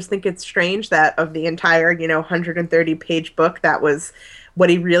I just think it's strange that of the entire, 130-page book, that was what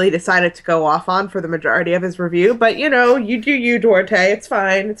he really decided to go off on for the majority of his review. But, you do you, Duarte. It's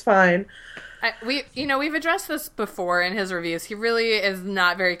fine. It's fine. We've addressed this before in his reviews. He really is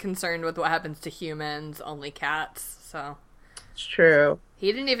not very concerned with what happens to humans, only cats. So it's true.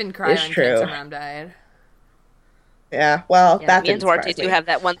 He didn't even cry when Cancer Mom died. Yeah, well, that me and Duarte do have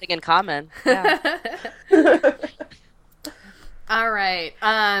that one thing in common. Yeah. All right.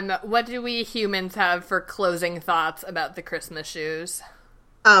 What do we humans have for closing thoughts about the Christmas shoes?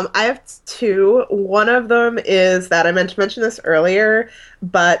 I have two. One of them is that I meant to mention this earlier,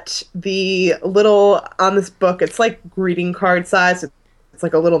 but the little on this book, it's like greeting card size. It's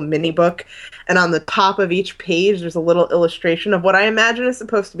like a little mini book, and on the top of each page there's a little illustration of what I imagine is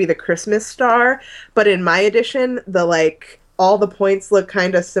supposed to be the Christmas star, but in my edition all the points look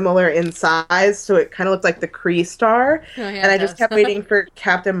kind of similar in size, so it kind of looks like the Kree star. Oh, yeah, and I just kept waiting for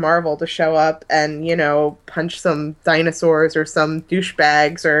Captain Marvel to show up and, punch some dinosaurs or some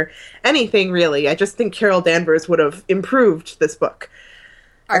douchebags or anything, really. I just think Carol Danvers would have improved this book.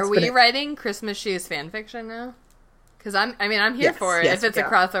 Are we writing Christmas shoes fanfiction now? Because I'm here for it if it's a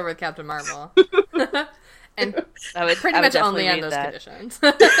crossover with Captain Marvel. And pretty much only on those conditions.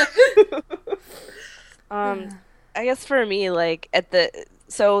 I guess for me,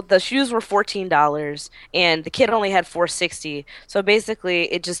 so the shoes were $14 and the kid only had $4.60. So basically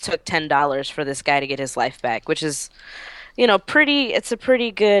it just took $10 for this guy to get his life back, which is, it's a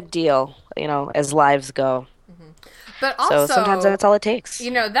pretty good deal, as lives go. Mm-hmm. But also, so sometimes that's all it takes.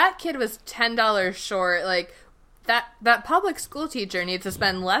 That kid was $10 short. That public school teacher needs to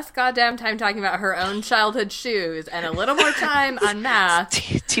spend less goddamn time talking about her own childhood shoes and a little more time on math.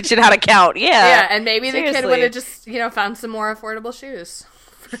 Teaching how to count, yeah. Yeah, and maybe seriously. The kid would have just, found some more affordable shoes.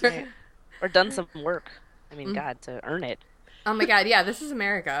 Right. Or done some work. I mean, God, to earn it. Oh my God, yeah, this is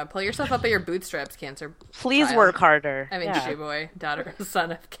America. Pull yourself up by your bootstraps, Cancer. Please child. Work harder. I mean, shoe boy, daughter,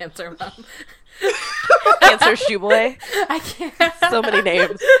 son of Cancer Mom. Cancer shoe boy. I can't. So many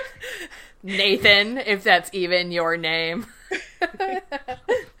names. Nathan, if that's even your name.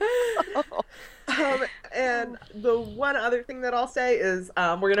 And the one other thing that I'll say is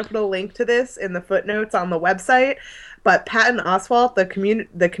we're going to put a link to this in the footnotes on the website, but Patton Oswalt,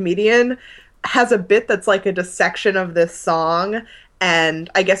 the comedian, has a bit that's like a dissection of this song, and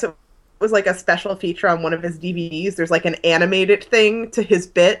I guess it was like a special feature on one of his DVDs. There's like an animated thing to his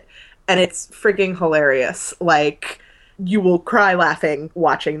bit, and it's frigging hilarious. You will cry laughing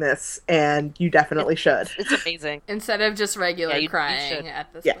watching this, and you definitely should. It's amazing. Instead of just regular crying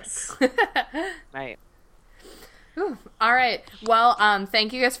at this point. Right. Ooh, all right. Well,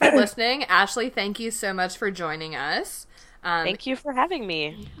 thank you guys for listening. Ashley, thank you so much for joining us. Thank you for having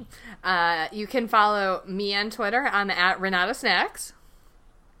me. You can follow me on Twitter. I'm at Renata Snacks.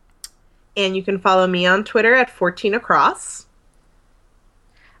 And you can follow me on Twitter at 14across.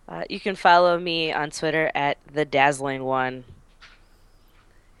 You can follow me on Twitter at the Dazzling One.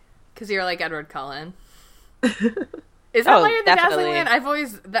 Because you're like Edward Cullen. Is that why you're the Dazzling One? I've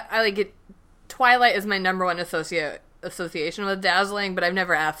always I like it. Twilight is my number one association with Dazzling, but I've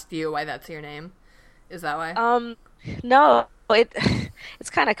never asked you why that's your name. Is that why? No, it's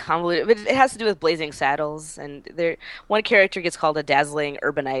kind of convoluted, but it has to do with Blazing Saddles, and one character gets called a Dazzling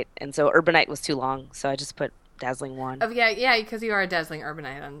Urbanite, and so Urbanite was too long, so I just put Dazzling One. Oh yeah, because you are a Dazzling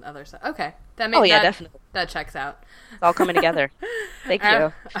Urbanite on the other side. Okay, definitely. That checks out. It's all coming together. Thank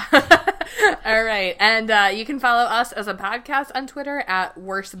you. All right, and you can follow us as a podcast on Twitter at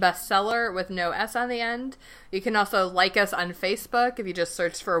Worst Bestseller with no S on the end. You can also like us on Facebook if you just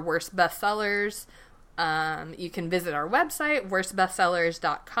search for Worst Bestsellers. You can visit our website,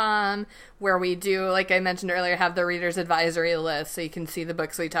 worstbestsellers.com, where we do, like I mentioned earlier, have the reader's advisory list, so you can see the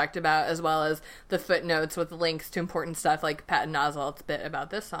books we talked about, as well as the footnotes with links to important stuff like Patton Oswalt's bit about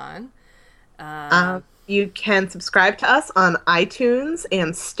this song. You can subscribe to us on iTunes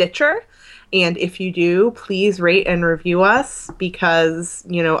and Stitcher, and if you do, please rate and review us, because,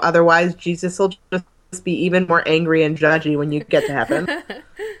 otherwise Jesus will just be even more angry and judgy when you get to heaven.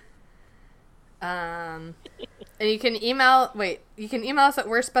 And you can email us at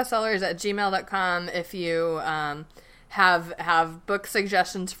worstbestsellers@gmail.com if you have book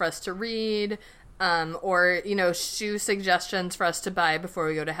suggestions for us to read, or shoe suggestions for us to buy before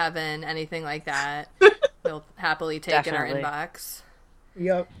we go to heaven, anything like that. We'll happily take in our inbox.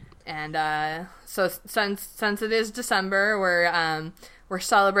 Yep. And so since it is December, we're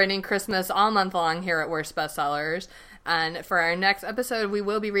celebrating Christmas all month long here at Worst Bestsellers. And for our next episode, we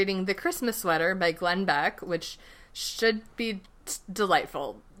will be reading The Christmas Sweater by Glenn Beck, which should be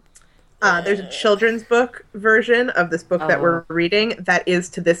delightful. There's a children's book version of this book that we're reading that is,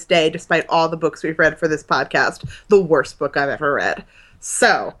 to this day, despite all the books we've read for this podcast, the worst book I've ever read.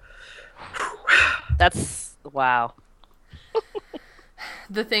 So. That's, wow.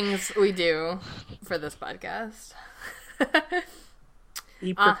 The things we do for this podcast.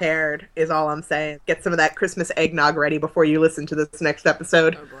 Be prepared is all I'm saying. Get some of that Christmas eggnog ready before you listen to this next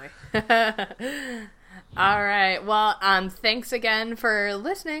episode. Oh boy. All right. Well, thanks again for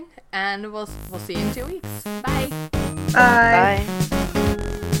listening, and we'll see you in 2 weeks. Bye. Bye. Bye.